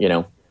allow,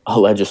 a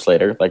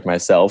legislator like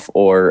myself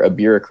or a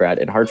bureaucrat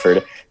in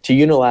Hartford to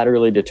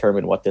unilaterally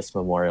determine what this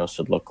memorial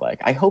should look like.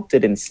 I hope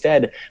that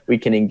instead we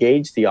can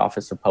engage the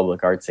Office of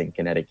Public Arts in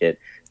Connecticut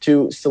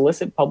to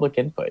solicit public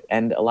input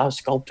and allow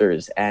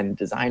sculptors and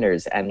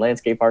designers and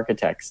landscape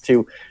architects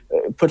to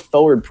put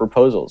forward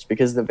proposals,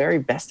 because the very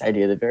best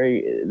idea,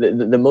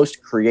 the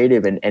most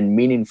creative and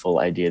meaningful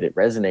idea that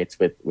resonates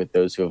with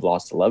those who have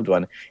lost a loved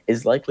one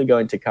is likely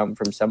going to come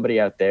from somebody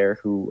out there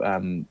who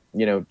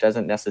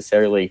doesn't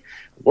necessarily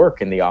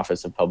work in the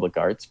Office of Public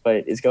Arts,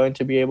 but is going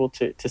to be able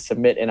to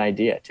submit an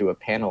idea to a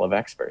panel of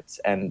experts.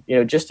 And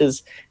just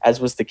as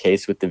was the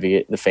case with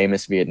the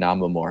famous Vietnam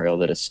Memorial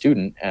that a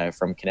student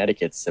from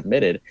Connecticut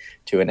submitted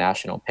to a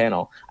national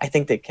panel, I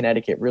think that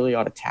Connecticut really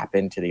ought to tap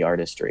into the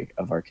artistry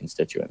of our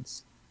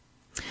constituents.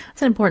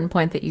 It's an important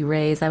point that you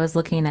raise. I was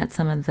looking at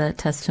some of the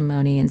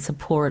testimony in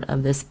support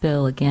of this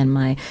bill. Again,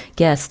 my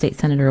guest, State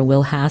Senator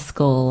Will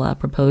Haskell,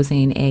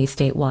 proposing a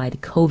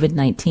statewide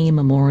COVID-19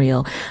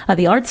 memorial.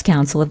 The Arts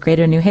Council of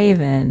Greater New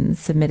Haven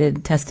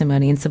submitted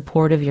testimony in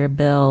support of your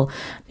bill.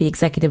 The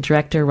executive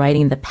director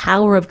writing, "The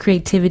power of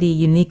creativity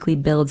uniquely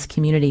builds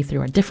community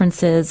through our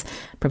differences,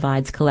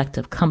 provides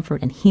collective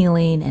comfort and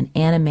healing, and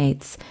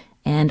animates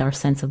and our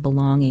sense of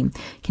belonging.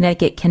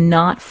 Connecticut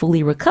cannot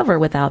fully recover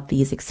without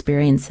these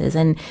experiences."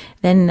 And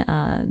then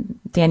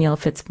Danielle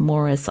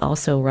Fitzmaurice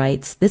also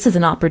writes, "This is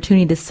an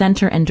opportunity to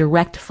center and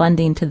direct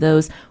funding to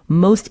those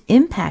most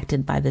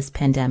impacted by this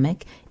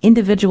pandemic,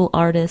 individual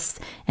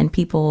artists and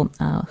people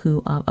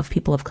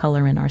people of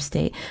color in our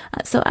state."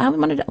 So I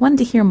wanted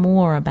to hear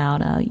more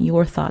about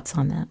your thoughts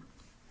on that.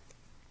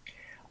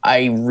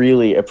 I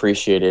really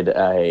appreciated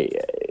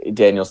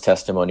Daniel's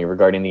testimony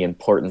regarding the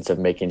importance of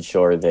making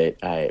sure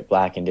that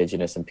Black,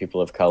 Indigenous, and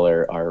people of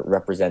color are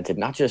represented,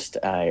 not just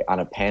on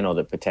a panel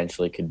that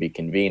potentially could be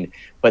convened,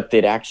 but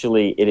that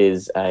actually it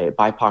is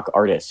BIPOC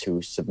artists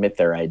who submit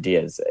their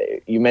ideas.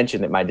 You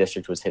mentioned that my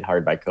district was hit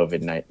hard by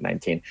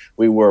COVID-19.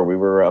 We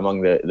were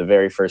among the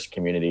very first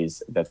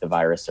communities that the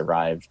virus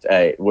arrived,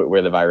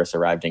 where the virus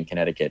arrived in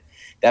Connecticut.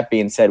 That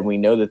being said, we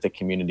know that the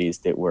communities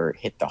that were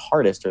hit the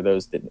hardest are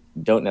those that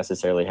don't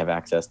necessarily have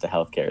access to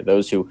healthcare,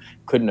 those who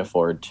couldn't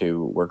afford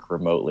to work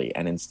remotely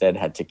and instead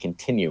had to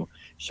continue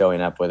showing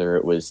up, whether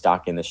it was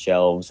stocking the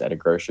shelves at a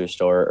grocery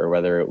store or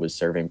whether it was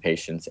serving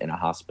patients in a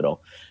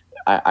hospital.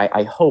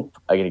 I hope,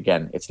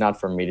 again, it's not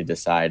for me to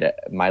decide.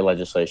 My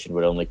legislation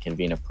would only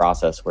convene a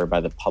process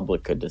whereby the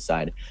public could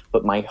decide.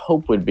 But my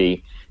hope would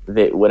be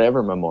that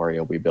whatever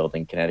memorial we build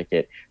in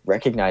Connecticut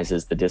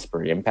recognizes the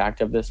disparate impact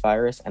of this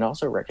virus and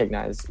also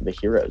recognize the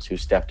heroes who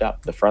stepped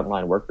up, the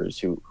frontline workers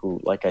who,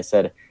 like I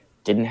said,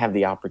 didn't have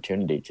the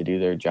opportunity to do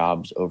their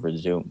jobs over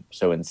Zoom.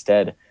 So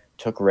instead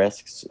took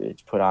risks,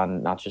 put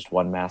on not just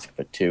one mask,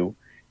 but two,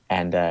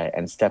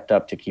 and stepped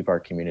up to keep our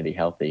community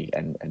healthy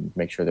and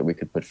make sure that we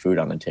could put food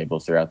on the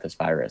tables throughout this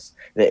virus.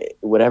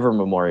 Whatever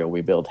memorial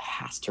we build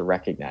has to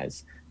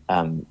recognize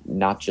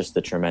not just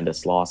the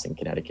tremendous loss in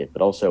Connecticut,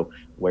 but also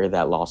where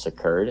that loss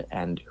occurred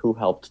and who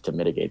helped to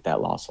mitigate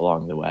that loss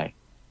along the way.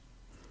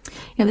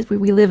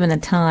 We live in a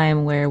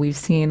time where we've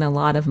seen a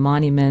lot of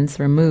monuments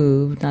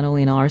removed, not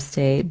only in our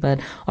state, but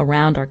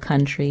around our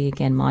country.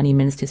 Again,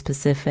 monuments to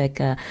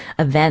specific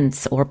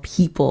events or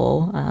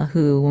people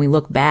who, when we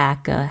look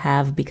back,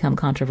 have become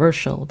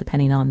controversial,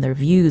 depending on their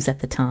views at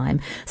the time.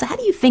 So how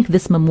do you think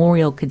this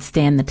memorial could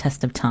stand the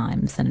test of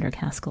time, Senator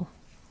Haskell?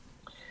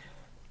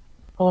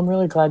 Well, I'm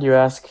really glad you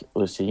asked,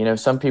 Lucy.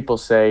 Some people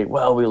say,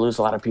 well, we lose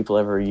a lot of people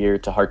every year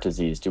to heart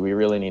disease. Do we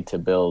really need to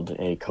build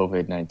a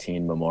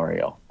COVID-19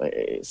 memorial?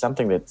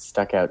 Something that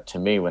stuck out to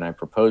me when I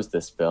proposed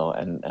this bill,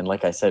 and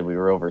like I said, we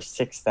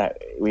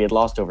had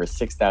lost over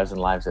 6,000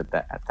 lives at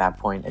that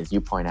point. As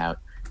you point out,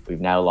 we've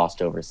now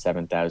lost over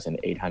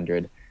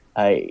 7,800.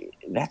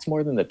 That's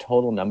more than the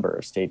total number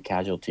of state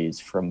casualties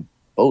from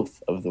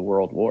both of the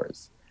world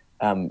wars.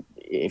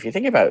 If you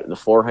think about the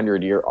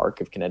 400-year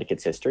arc of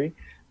Connecticut's history,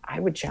 I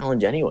would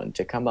challenge anyone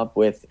to come up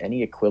with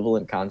any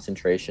equivalent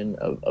concentration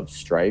of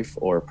strife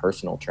or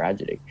personal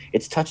tragedy.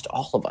 It's touched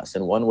all of us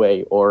in one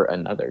way or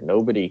another.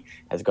 Nobody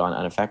has gone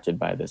unaffected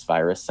by this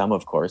virus. Some,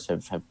 of course,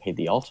 have paid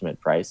the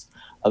ultimate price.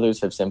 Others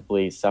have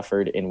simply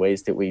suffered in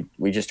ways that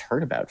we just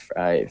heard about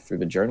through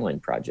the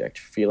journaling project,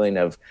 feeling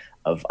of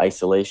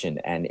isolation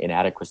and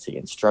inadequacy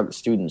and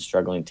students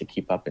struggling to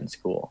keep up in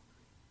school.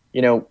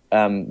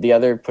 The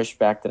other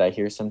pushback that I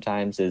hear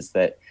sometimes is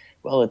that,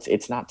 well,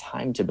 it's not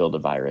time to build a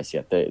virus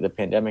yet. The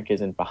pandemic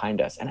isn't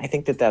behind us. And I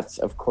think that that's,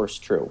 of course,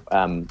 true.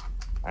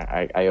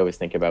 I always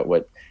think about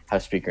what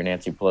House Speaker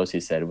Nancy Pelosi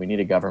said. We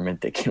need a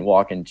government that can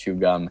walk and chew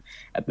gum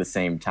at the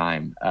same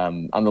time.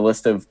 On the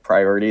list of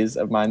priorities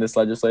of mine this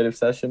legislative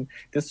session,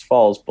 this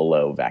falls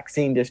below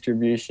vaccine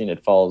distribution.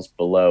 It falls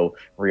below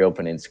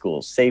reopening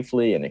schools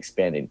safely and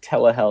expanding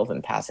telehealth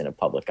and passing a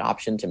public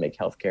option to make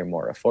healthcare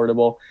more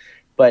affordable.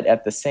 But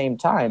at the same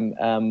time,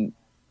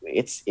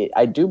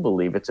 I do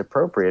believe it's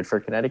appropriate for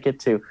Connecticut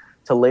to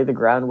lay the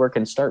groundwork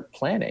and start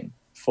planning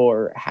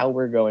for how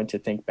we're going to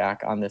think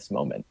back on this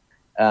moment.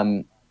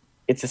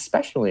 It's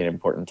especially an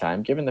important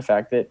time given the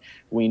fact that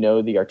we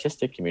know the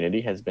artistic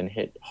community has been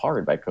hit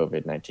hard by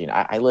COVID-19.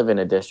 I live in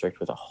a district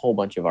with a whole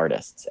bunch of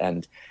artists,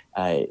 and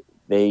I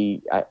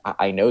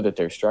know that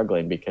they're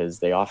struggling because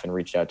they often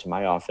reached out to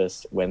my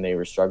office when they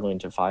were struggling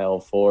to file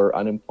for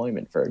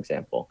unemployment, for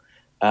example.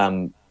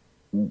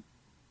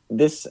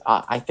 This,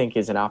 I think,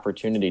 is an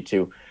opportunity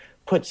to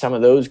put some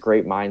of those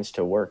great minds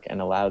to work and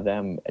allow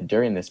them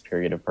during this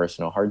period of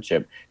personal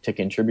hardship to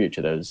contribute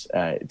to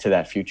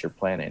that future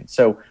planning.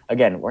 So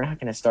again, we're not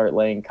going to start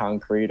laying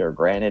concrete or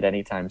granite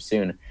anytime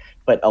soon,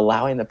 but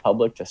allowing the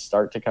public to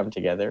start to come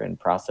together and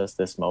process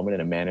this moment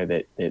in a manner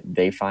that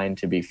they find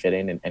to be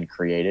fitting and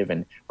creative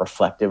and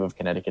reflective of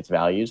Connecticut's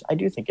values. I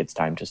do think it's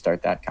time to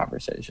start that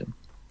conversation.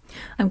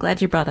 I'm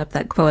glad you brought up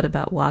that quote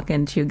about walk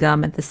and chew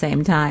gum at the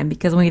same time,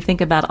 because when you think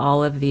about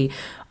all of the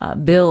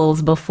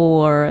bills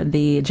before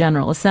the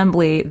General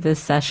Assembly this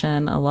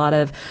session, a lot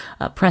of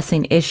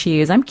pressing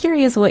issues, I'm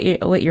curious what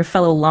your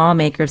fellow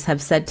lawmakers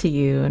have said to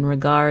you in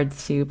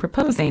regards to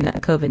proposing a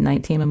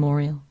COVID-19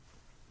 memorial.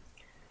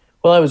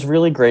 Well, I was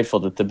really grateful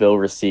that the bill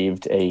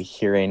received a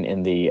hearing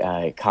in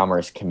the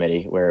Commerce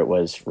Committee where it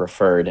was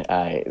referred.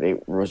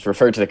 It was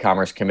referred to the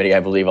Commerce Committee, I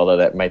believe, although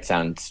that might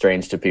sound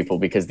strange to people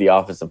because the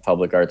Office of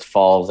Public Arts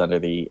falls under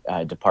the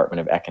Department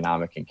of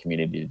Economic and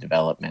Community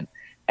Development.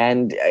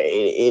 And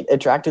it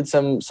attracted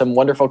some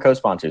wonderful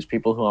co-sponsors,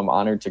 people who I'm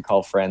honored to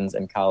call friends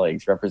and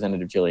colleagues,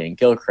 Representative Jillian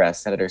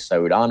Gilchrist, Senator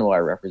Saud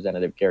Anwar,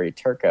 Representative Gary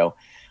Turco.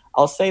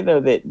 I'll say, though,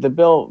 that the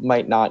bill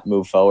might not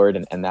move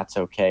forward, and that's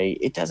okay.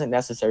 It doesn't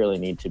necessarily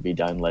need to be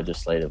done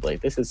legislatively.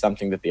 This is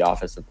something that the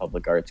Office of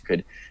Public Arts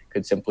could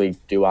simply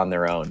do on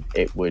their own.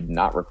 It would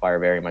not require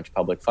very much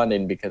public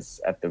funding because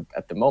at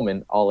the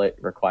moment, all it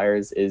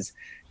requires is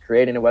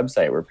creating a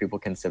website where people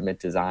can submit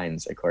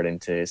designs according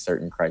to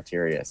certain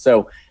criteria.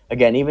 So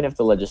again, even if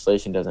the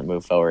legislation doesn't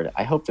move forward,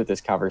 I hope that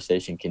this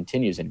conversation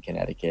continues in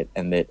Connecticut,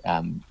 and that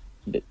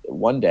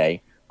one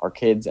day our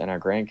kids and our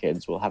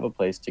grandkids will have a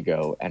place to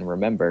go and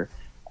remember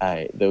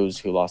those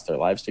who lost their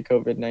lives to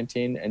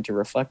COVID-19, and to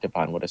reflect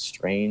upon what a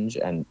strange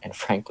and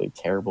frankly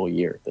terrible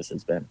year this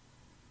has been.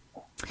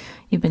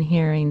 You've been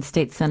hearing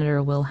State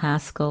Senator Will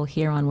Haskell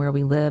here on Where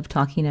We Live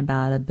talking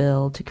about a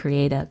bill to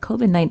create a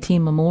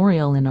COVID-19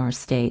 memorial in our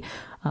state,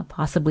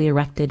 possibly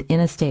erected in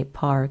a state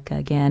park.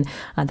 Again,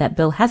 that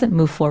bill hasn't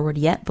moved forward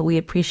yet, but we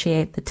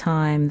appreciate the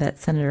time that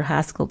Senator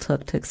Haskell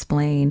took to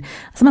explain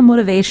some of the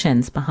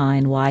motivations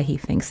behind why he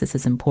thinks this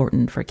is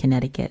important for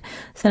Connecticut.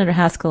 Senator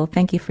Haskell,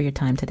 thank you for your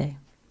time today.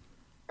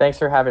 Thanks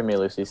for having me,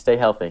 Lucy. Stay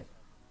healthy.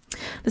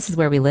 This is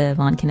Where We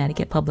Live on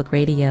Connecticut Public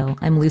Radio.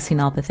 I'm Lucy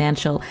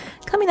Nalpathanchel.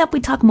 Coming up, we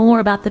talk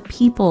more about the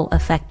people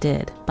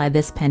affected by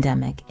this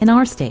pandemic in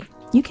our state.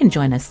 You can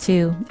join us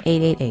too,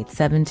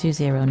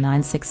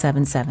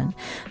 888-720-9677.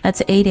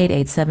 That's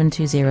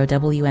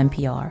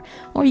 888-720-WNPR.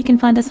 Or you can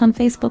find us on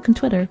Facebook and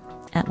Twitter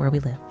at Where We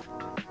Live.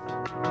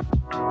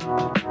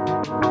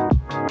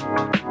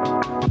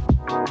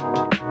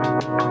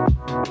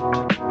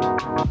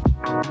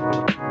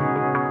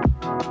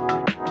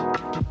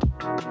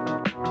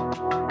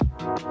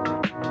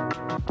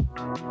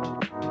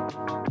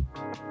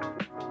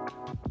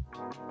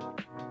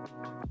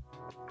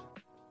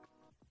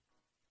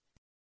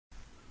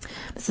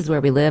 This is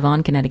Where We Live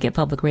on Connecticut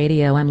Public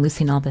Radio. I'm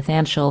Lucy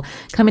Nalpathanchel.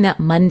 Coming up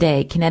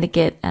Monday,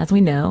 Connecticut, as we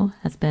know,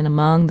 has been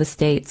among the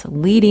states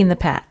leading the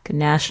pack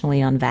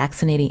nationally on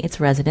vaccinating its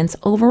residents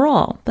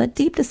overall, but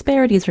deep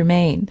disparities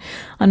remain.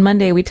 On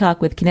Monday, we talk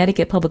with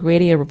Connecticut Public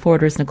Radio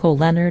reporters Nicole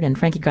Leonard and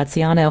Frankie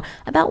Graziano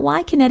about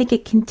why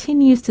Connecticut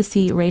continues to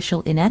see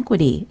racial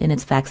inequity in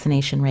its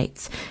vaccination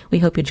rates. We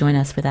hope you join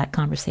us for that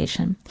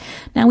conversation.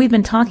 Now, we've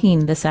been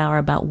talking this hour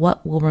about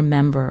what we'll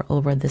remember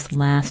over this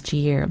last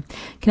year.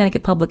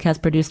 Connecticut Public has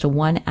produced a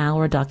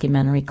 1-hour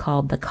documentary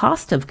called The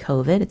Cost of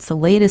COVID. It's the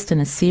latest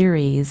in a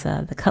series,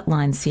 the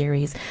Cutline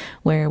series,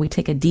 where we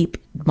take a deep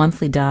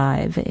monthly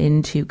dive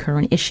into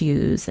current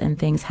issues and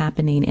things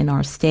happening in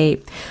our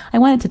state. I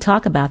wanted to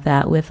talk about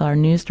that with our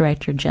news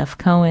director, Jeff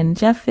Cohen.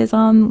 Jeff is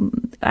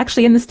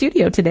actually in the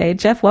studio today.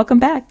 Jeff, welcome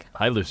back.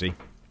 Hi, Lucy.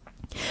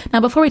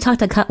 Now, before we talk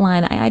to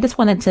Cutline, I just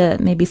wanted to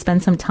maybe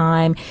spend some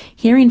time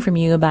hearing from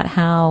you about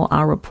how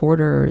our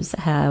reporters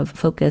have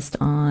focused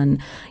on,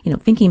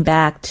 thinking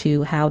back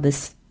to how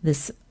this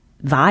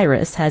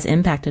virus has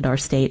impacted our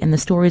state and the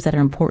stories that are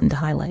important to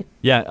highlight.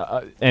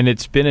 Yeah, and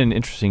it's been an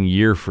interesting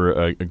year for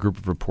a group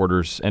of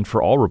reporters, and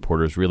for all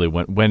reporters, really,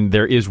 when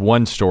there is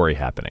one story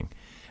happening.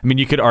 I mean,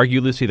 you could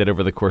argue, Lucy, that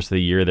over the course of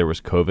the year there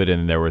was COVID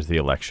and there was the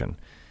election.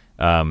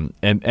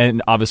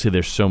 And obviously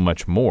there's so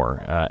much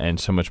more, and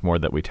so much more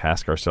that we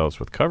task ourselves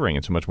with covering,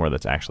 and so much more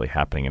that's actually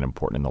happening and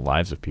important in the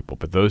lives of people.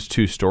 But those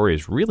two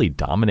stories really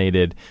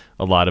dominated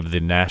a lot of the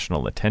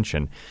national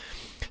attention.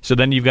 So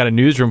then you've got a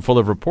newsroom full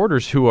of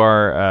reporters who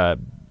are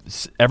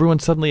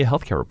everyone's suddenly a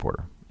healthcare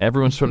reporter.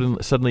 Everyone's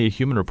suddenly a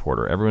human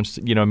reporter. Everyone's,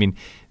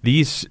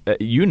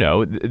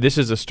 this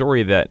is a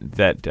story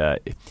that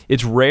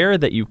it's rare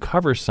that you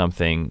cover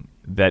something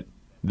that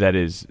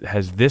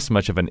has this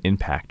much of an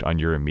impact on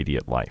your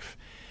immediate life.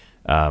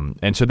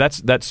 And so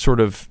that's sort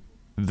of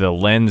the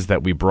lens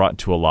that we brought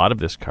to a lot of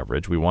this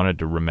coverage. We wanted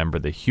to remember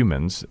the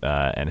humans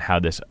and how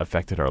this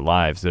affected our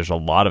lives. There's a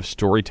lot of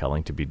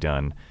storytelling to be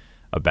done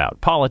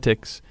about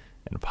politics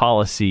and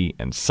policy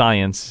and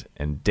science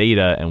and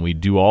data, and we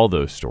do all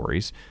those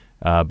stories.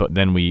 But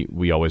then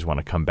we always want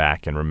to come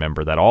back and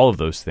remember that all of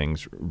those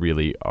things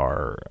really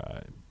are,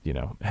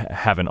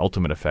 have an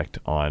ultimate effect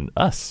on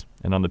us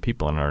and on the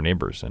people and our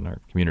neighbors and our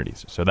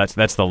communities. So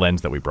that's the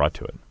lens that we brought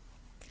to it.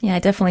 Yeah, I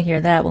definitely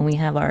hear that when we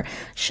have our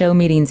show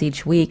meetings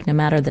each week. No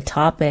matter the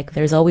topic,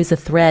 there's always a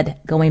thread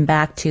going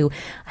back to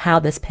how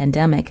this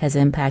pandemic has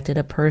impacted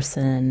a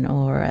person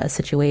or a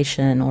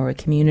situation or a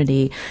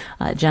community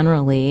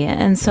generally.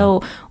 And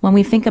so when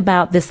we think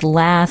about this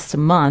last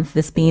month,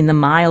 this being the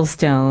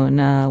milestone,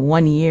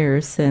 1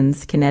 year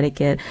since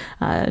Connecticut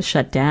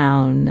shut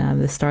down,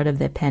 the start of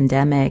the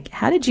pandemic,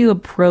 how did you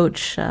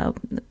approach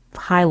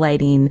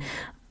highlighting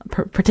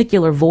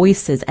particular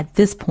voices at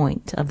this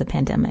point of the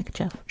pandemic,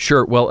 Jeff?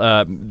 Sure. Well,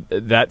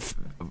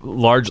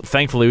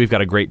 thankfully, we've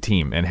got a great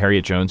team. And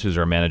Harriet Jones, who's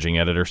our managing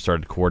editor,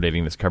 started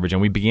coordinating this coverage.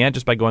 And we began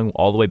just by going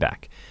all the way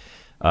back.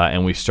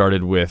 And we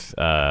started with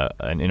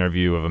an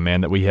interview of a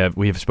man that we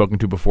have spoken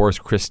to before, is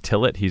Chris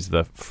Tillett. He's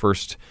the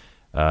first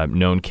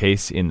known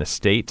case in the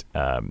state.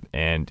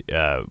 And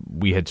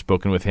we had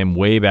spoken with him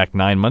way back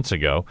 9 months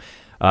ago.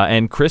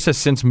 And Chris has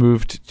since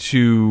moved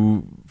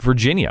to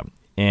Virginia.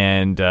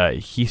 And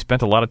he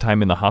spent a lot of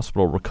time in the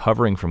hospital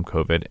recovering from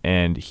COVID,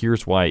 and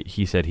here's why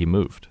he said he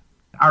moved.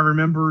 I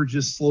remember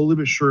just slowly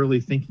but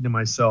surely thinking to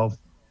myself,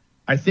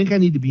 I think I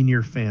need to be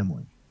near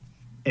family.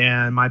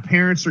 And my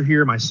parents are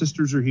here, my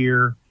sisters are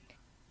here.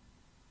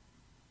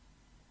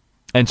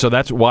 And so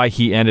that's why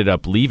he ended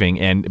up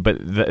leaving. But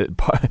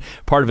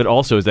part of it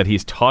also is that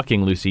he's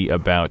talking, Lucy,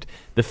 about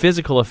the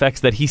physical effects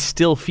that he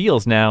still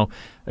feels now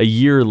a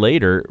year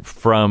later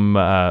from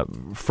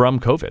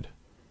COVID.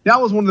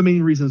 That was one of the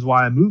main reasons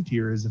why I moved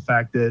here, is the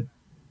fact that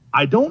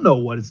I don't know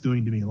what it's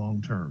doing to me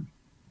long term.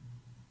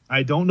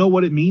 I don't know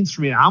what it means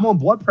for me. I'm on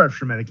blood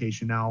pressure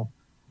medication now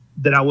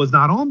that I was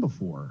not on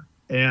before,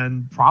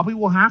 and probably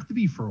will have to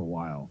be for a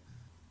while.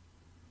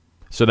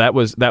 So that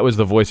was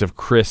the voice of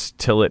Chris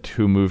Tillett,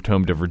 who moved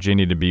home to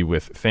Virginia to be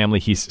with family.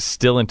 He's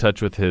still in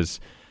touch with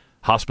his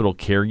hospital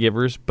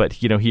caregivers, but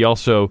he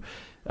also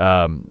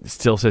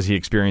still says he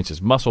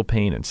experiences muscle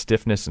pain and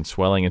stiffness and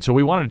swelling. And so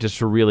we wanted just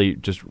to really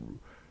just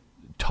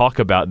talk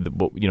about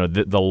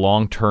the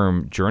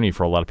long-term journey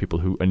for a lot of people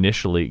who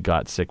initially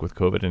got sick with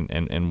COVID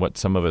and what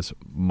some of us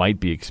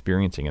might be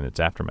experiencing in its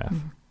aftermath.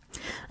 Mm-hmm.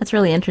 That's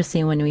really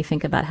interesting when we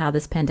think about how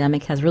this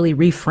pandemic has really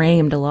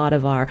reframed a lot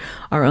of our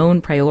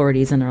own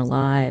priorities in our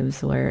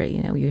lives, where,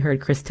 you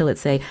heard Chris Tillett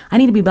say, I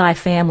need to be by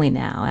family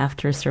now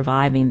after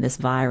surviving this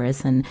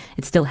virus, and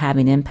it's still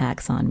having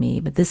impacts on me.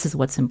 But this is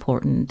what's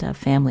important,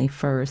 family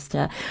first.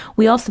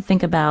 We also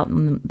think about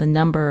the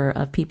number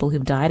of people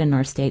who've died in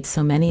our state.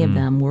 So many of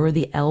them were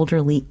the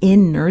elderly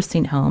in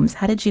nursing homes.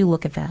 How did you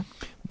look at that?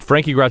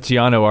 Frankie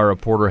Graziano, our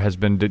reporter, has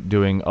been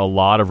doing a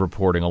lot of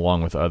reporting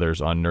along with others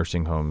on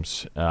nursing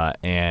homes.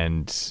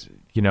 The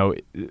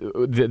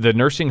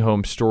nursing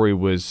home story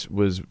was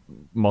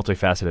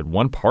multifaceted.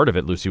 One part of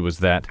it, Lucy, was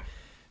that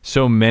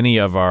so many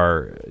of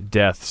our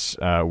deaths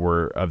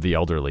were of the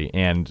elderly,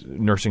 and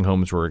nursing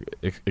homes were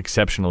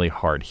exceptionally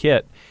hard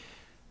hit.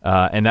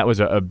 And that was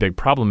a big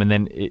problem. And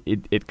then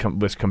it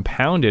was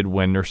compounded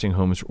when nursing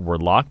homes were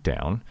locked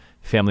down.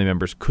 Family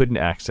members couldn't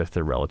access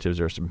their relatives.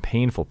 There are some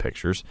painful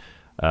pictures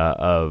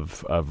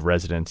of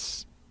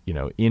residents,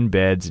 in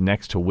beds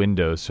next to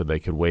windows so they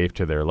could wave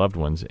to their loved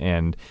ones.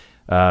 And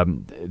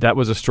that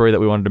was a story that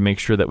we wanted to make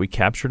sure that we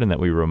captured and that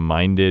we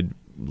reminded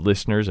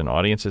listeners and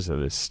audiences that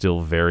is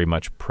still very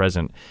much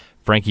present.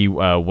 Frankie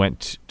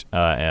went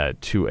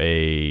to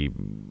a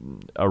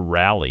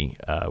rally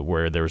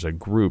where there was a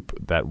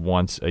group that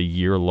once a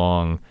year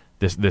long,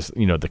 the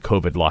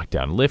COVID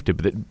lockdown lifted,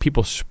 but that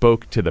people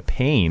spoke to the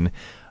pain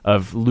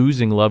of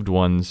losing loved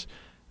ones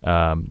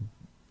on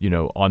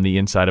the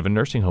inside of a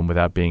nursing home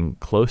without being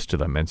close to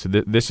them. And so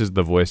this is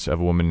the voice of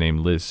a woman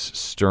named Liz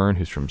Stern,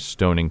 who's from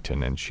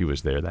Stonington, and she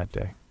was there that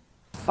day.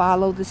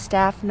 Follow the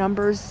staff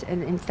numbers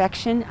and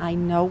infection. I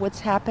know what's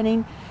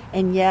happening,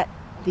 and yet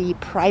the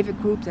private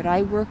group that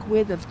I work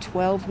with of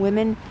 12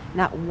 women,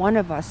 not one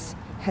of us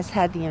has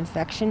had the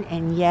infection,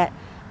 and yet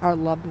our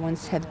loved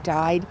ones have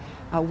died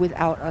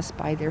without us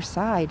by their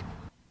side.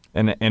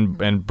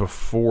 And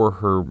before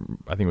her,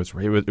 I think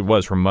it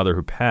was her mother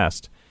who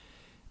passed,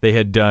 they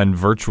had done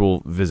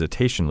virtual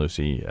visitation,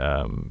 Lucy,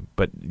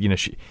 but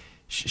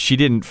she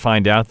didn't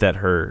find out that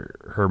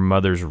her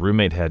mother's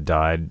roommate had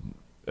died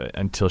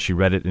until she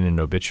read it in an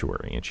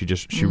obituary, and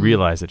she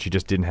realized that she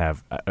just didn't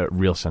have a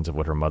real sense of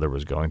what her mother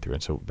was going through,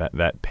 and so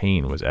that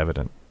pain was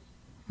evident.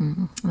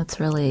 That's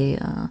really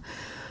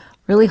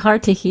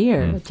hard to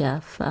hear,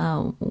 Jeff.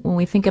 When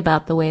we think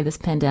about the way this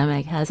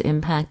pandemic has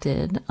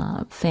impacted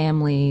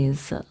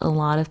families, a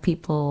lot of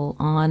people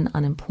on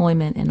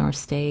unemployment in our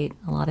state,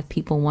 a lot of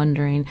people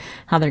wondering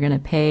how they're going to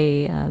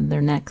pay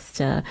their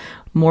next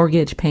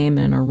mortgage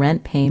payment or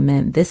rent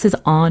payment. This is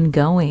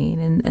ongoing.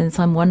 And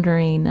so I'm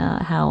wondering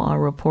how our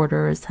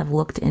reporters have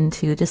looked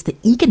into just the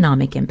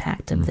economic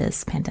impact of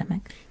this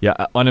pandemic. Yeah,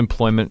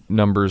 unemployment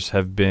numbers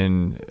have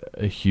been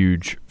a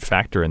huge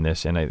factor in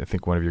this. And I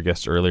think one of your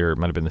guests earlier, it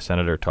might have been the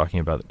senator, talking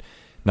about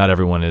not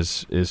everyone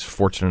is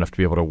fortunate enough to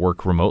be able to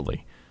work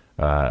remotely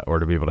or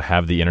to be able to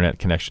have the internet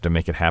connection to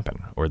make it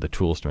happen or the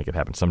tools to make it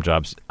happen. Some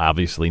jobs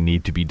obviously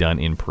need to be done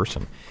in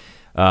person.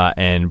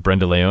 And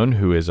Brenda Leon,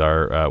 who is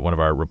our one of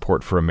our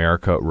Report for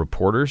America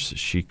reporters,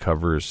 she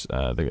covers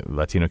the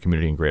Latino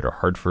community in Greater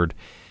Hartford.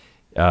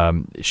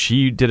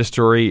 She did a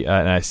story,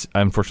 and I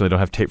unfortunately don't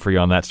have tape for you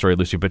on that story,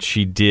 Lucy, but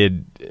she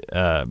did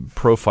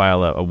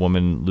profile a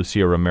woman,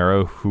 Lucia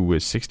Romero, who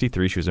was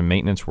 63. She was a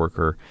maintenance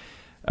worker,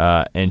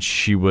 and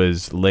she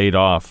was laid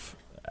off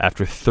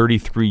after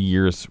 33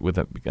 years with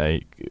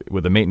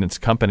a maintenance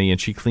company, and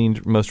she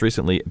cleaned most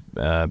recently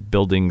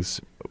buildings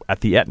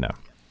at the Etna.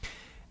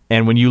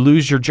 And when you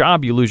lose your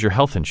job, you lose your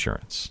health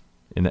insurance.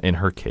 In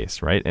her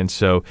case, right? And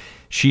so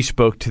she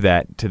spoke to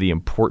the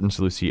importance,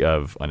 Lucy,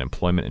 of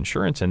unemployment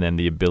insurance and then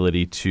the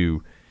ability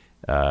to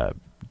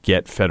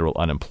get federal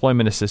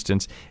unemployment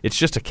assistance. It's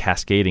just a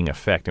cascading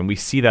effect. And we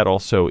see that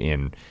also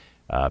in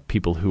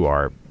people who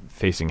are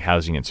facing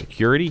housing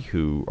insecurity,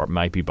 who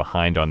might be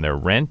behind on their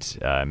rent.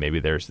 Maybe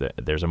there's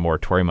a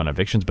moratorium on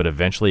evictions, but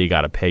eventually you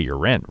got to pay your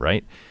rent,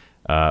 right?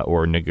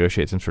 Or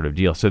negotiate some sort of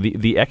deal. So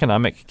the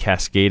economic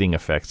cascading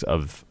effects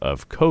of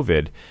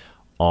COVID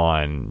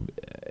on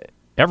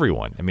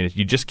everyone. I mean,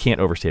 you just can't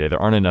overstate it. There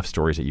aren't enough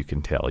stories that you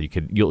can tell.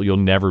 You'll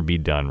never be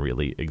done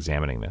really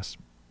examining this.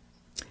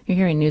 You're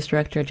hearing News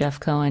Director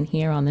Jeff Cohen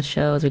here on the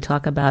show as we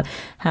talk about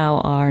how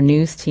our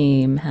news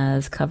team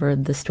has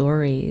covered the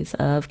stories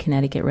of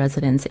Connecticut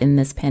residents in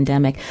this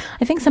pandemic.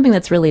 I think something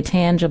that's really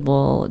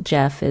tangible,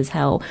 Jeff, is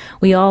how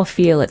we all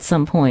feel at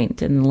some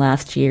point in the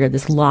last year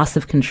this loss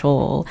of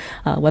control,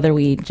 whether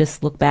we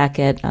just look back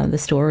at the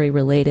story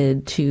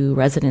related to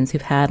residents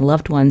who've had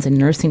loved ones in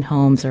nursing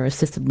homes or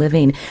assisted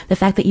living, the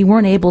fact that you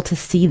weren't able to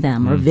see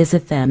them or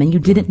visit them and you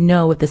didn't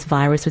know if this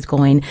virus was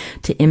going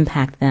to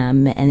impact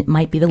them and it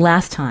might be the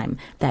last time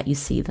that you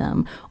see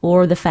them,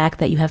 or the fact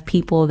that you have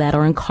people that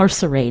are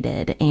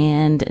incarcerated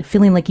and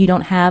feeling like you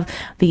don't have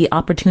the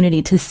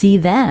opportunity to see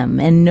them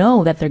and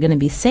know that they're going to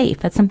be safe.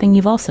 That's something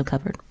you've also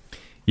covered.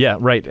 Yeah,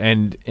 right.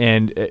 And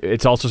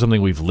it's also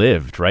something we've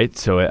lived, right?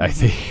 So I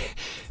think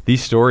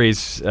these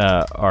stories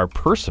are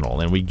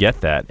personal, and we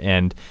get that.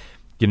 And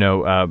in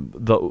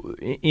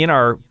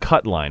our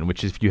cut line,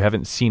 which is, if you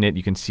haven't seen it,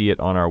 you can see it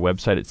on our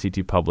website at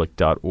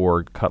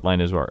ctpublic.org. Cut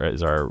line is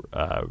our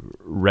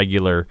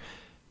regular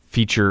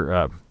feature,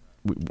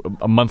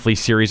 a monthly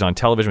series on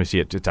television. We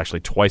see it, it's actually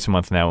twice a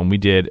month now, and we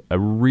did a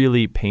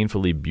really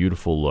painfully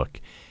beautiful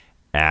look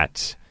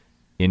at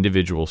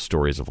individual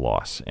stories of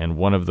loss. And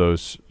one of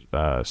those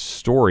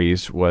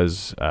stories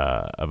was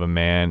of a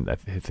man, I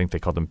think they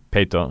called him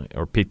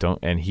Pito,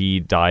 and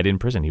he died in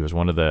prison. He was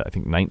one of the, I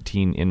think,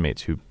 19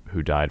 inmates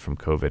who died from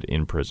COVID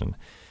in prison.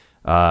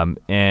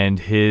 And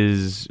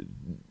his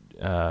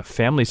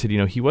family said,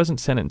 he wasn't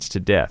sentenced to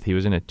death. He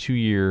was in a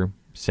 2-year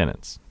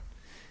sentence.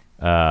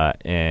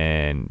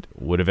 And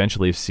would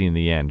eventually have seen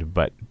the end,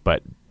 but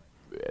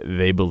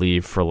they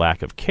believe for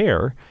lack of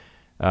care,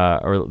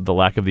 or the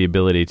lack of the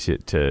ability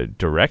to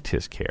direct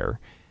his care,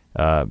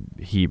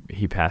 he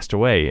passed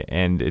away.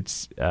 And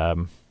it's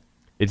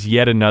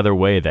yet another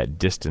way that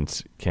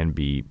distance can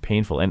be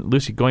painful. And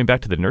Lucy, going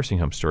back to the nursing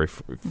home story,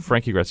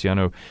 Frankie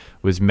Graziano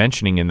was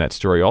mentioning in that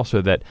story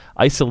also that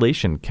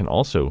isolation can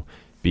also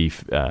be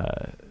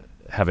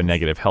have a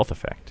negative health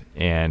effect.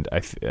 And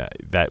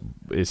that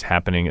is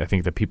happening. I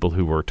think the people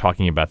who were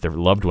talking about their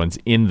loved ones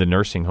in the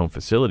nursing home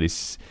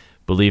facilities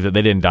believe that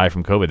they didn't die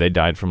from COVID; they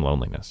died from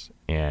loneliness.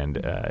 And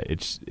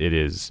it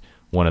is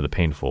one of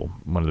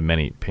the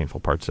many painful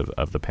parts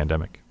of the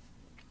pandemic.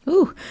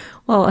 Ooh,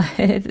 well,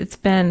 it's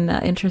been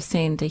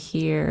interesting to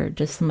hear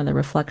just some of the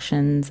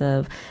reflections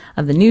of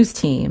the news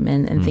team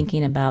and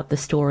thinking about the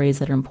stories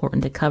that are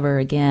important to cover.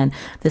 Again,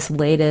 this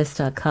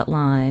latest cut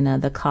line,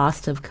 the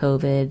cost of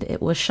COVID,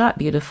 it was shot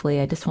beautifully.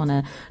 I just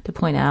want to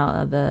point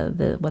out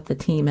what the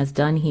team has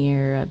done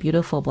here, a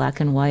beautiful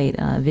black and white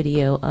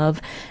video of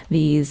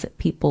these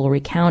people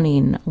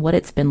recounting what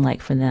it's been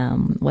like for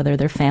them, whether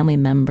they're family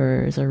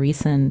members or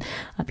recent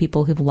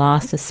people who've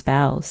lost a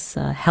spouse,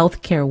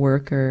 healthcare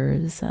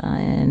workers,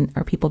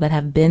 or people that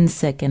have been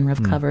sick and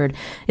recovered.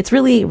 It's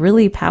really,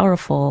 really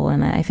powerful,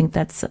 and I think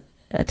that's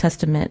a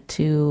testament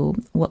to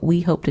what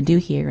we hope to do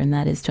here, and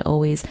that is to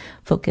always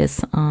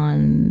focus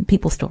on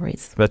people's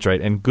stories. That's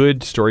right, and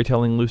good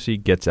storytelling, Lucy,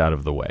 gets out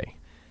of the way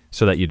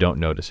so that you don't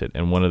notice it.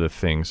 And one of the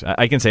things,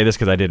 I can say this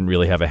because I didn't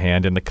really have a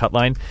hand in the cut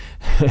line.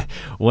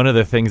 One of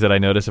the things that I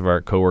noticed of our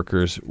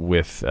coworkers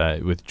with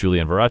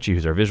Julian Verace,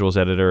 who's our visuals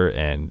editor,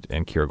 and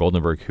Kira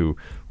Goldenberg, who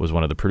was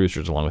one of the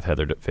producers along with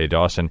Heather Faye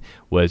Dawson,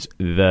 was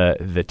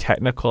the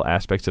technical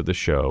aspects of the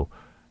show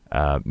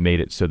made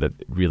it so that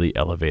it really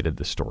elevated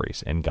the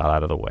stories and got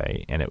out of the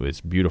way. And it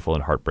was beautiful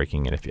and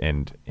heartbreaking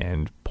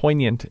and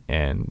poignant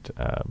and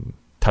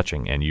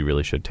touching, and you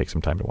really should take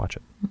some time to watch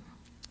it.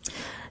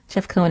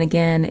 Jeff Cohen,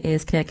 again,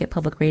 is Connecticut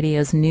Public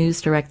Radio's news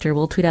director.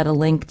 We'll tweet out a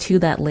link to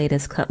that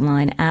latest cut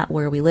line at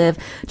Where We Live.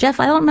 Jeff,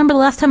 I don't remember the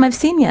last time I've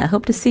seen you. I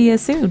hope to see you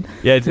soon.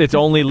 Yeah, it's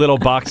only little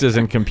boxes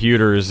and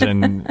computers,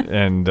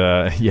 and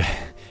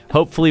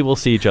hopefully we'll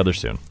see each other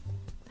soon.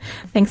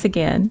 Thanks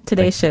again.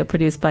 Today's show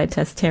produced by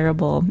Tess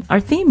Terrible. Our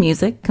theme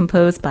music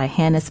composed by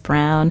Hannes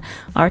Brown.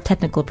 Our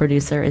technical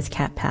producer is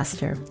Kat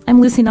Pastor.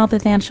 I'm Lucy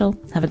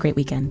Nalpathanchel. Have a great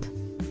weekend.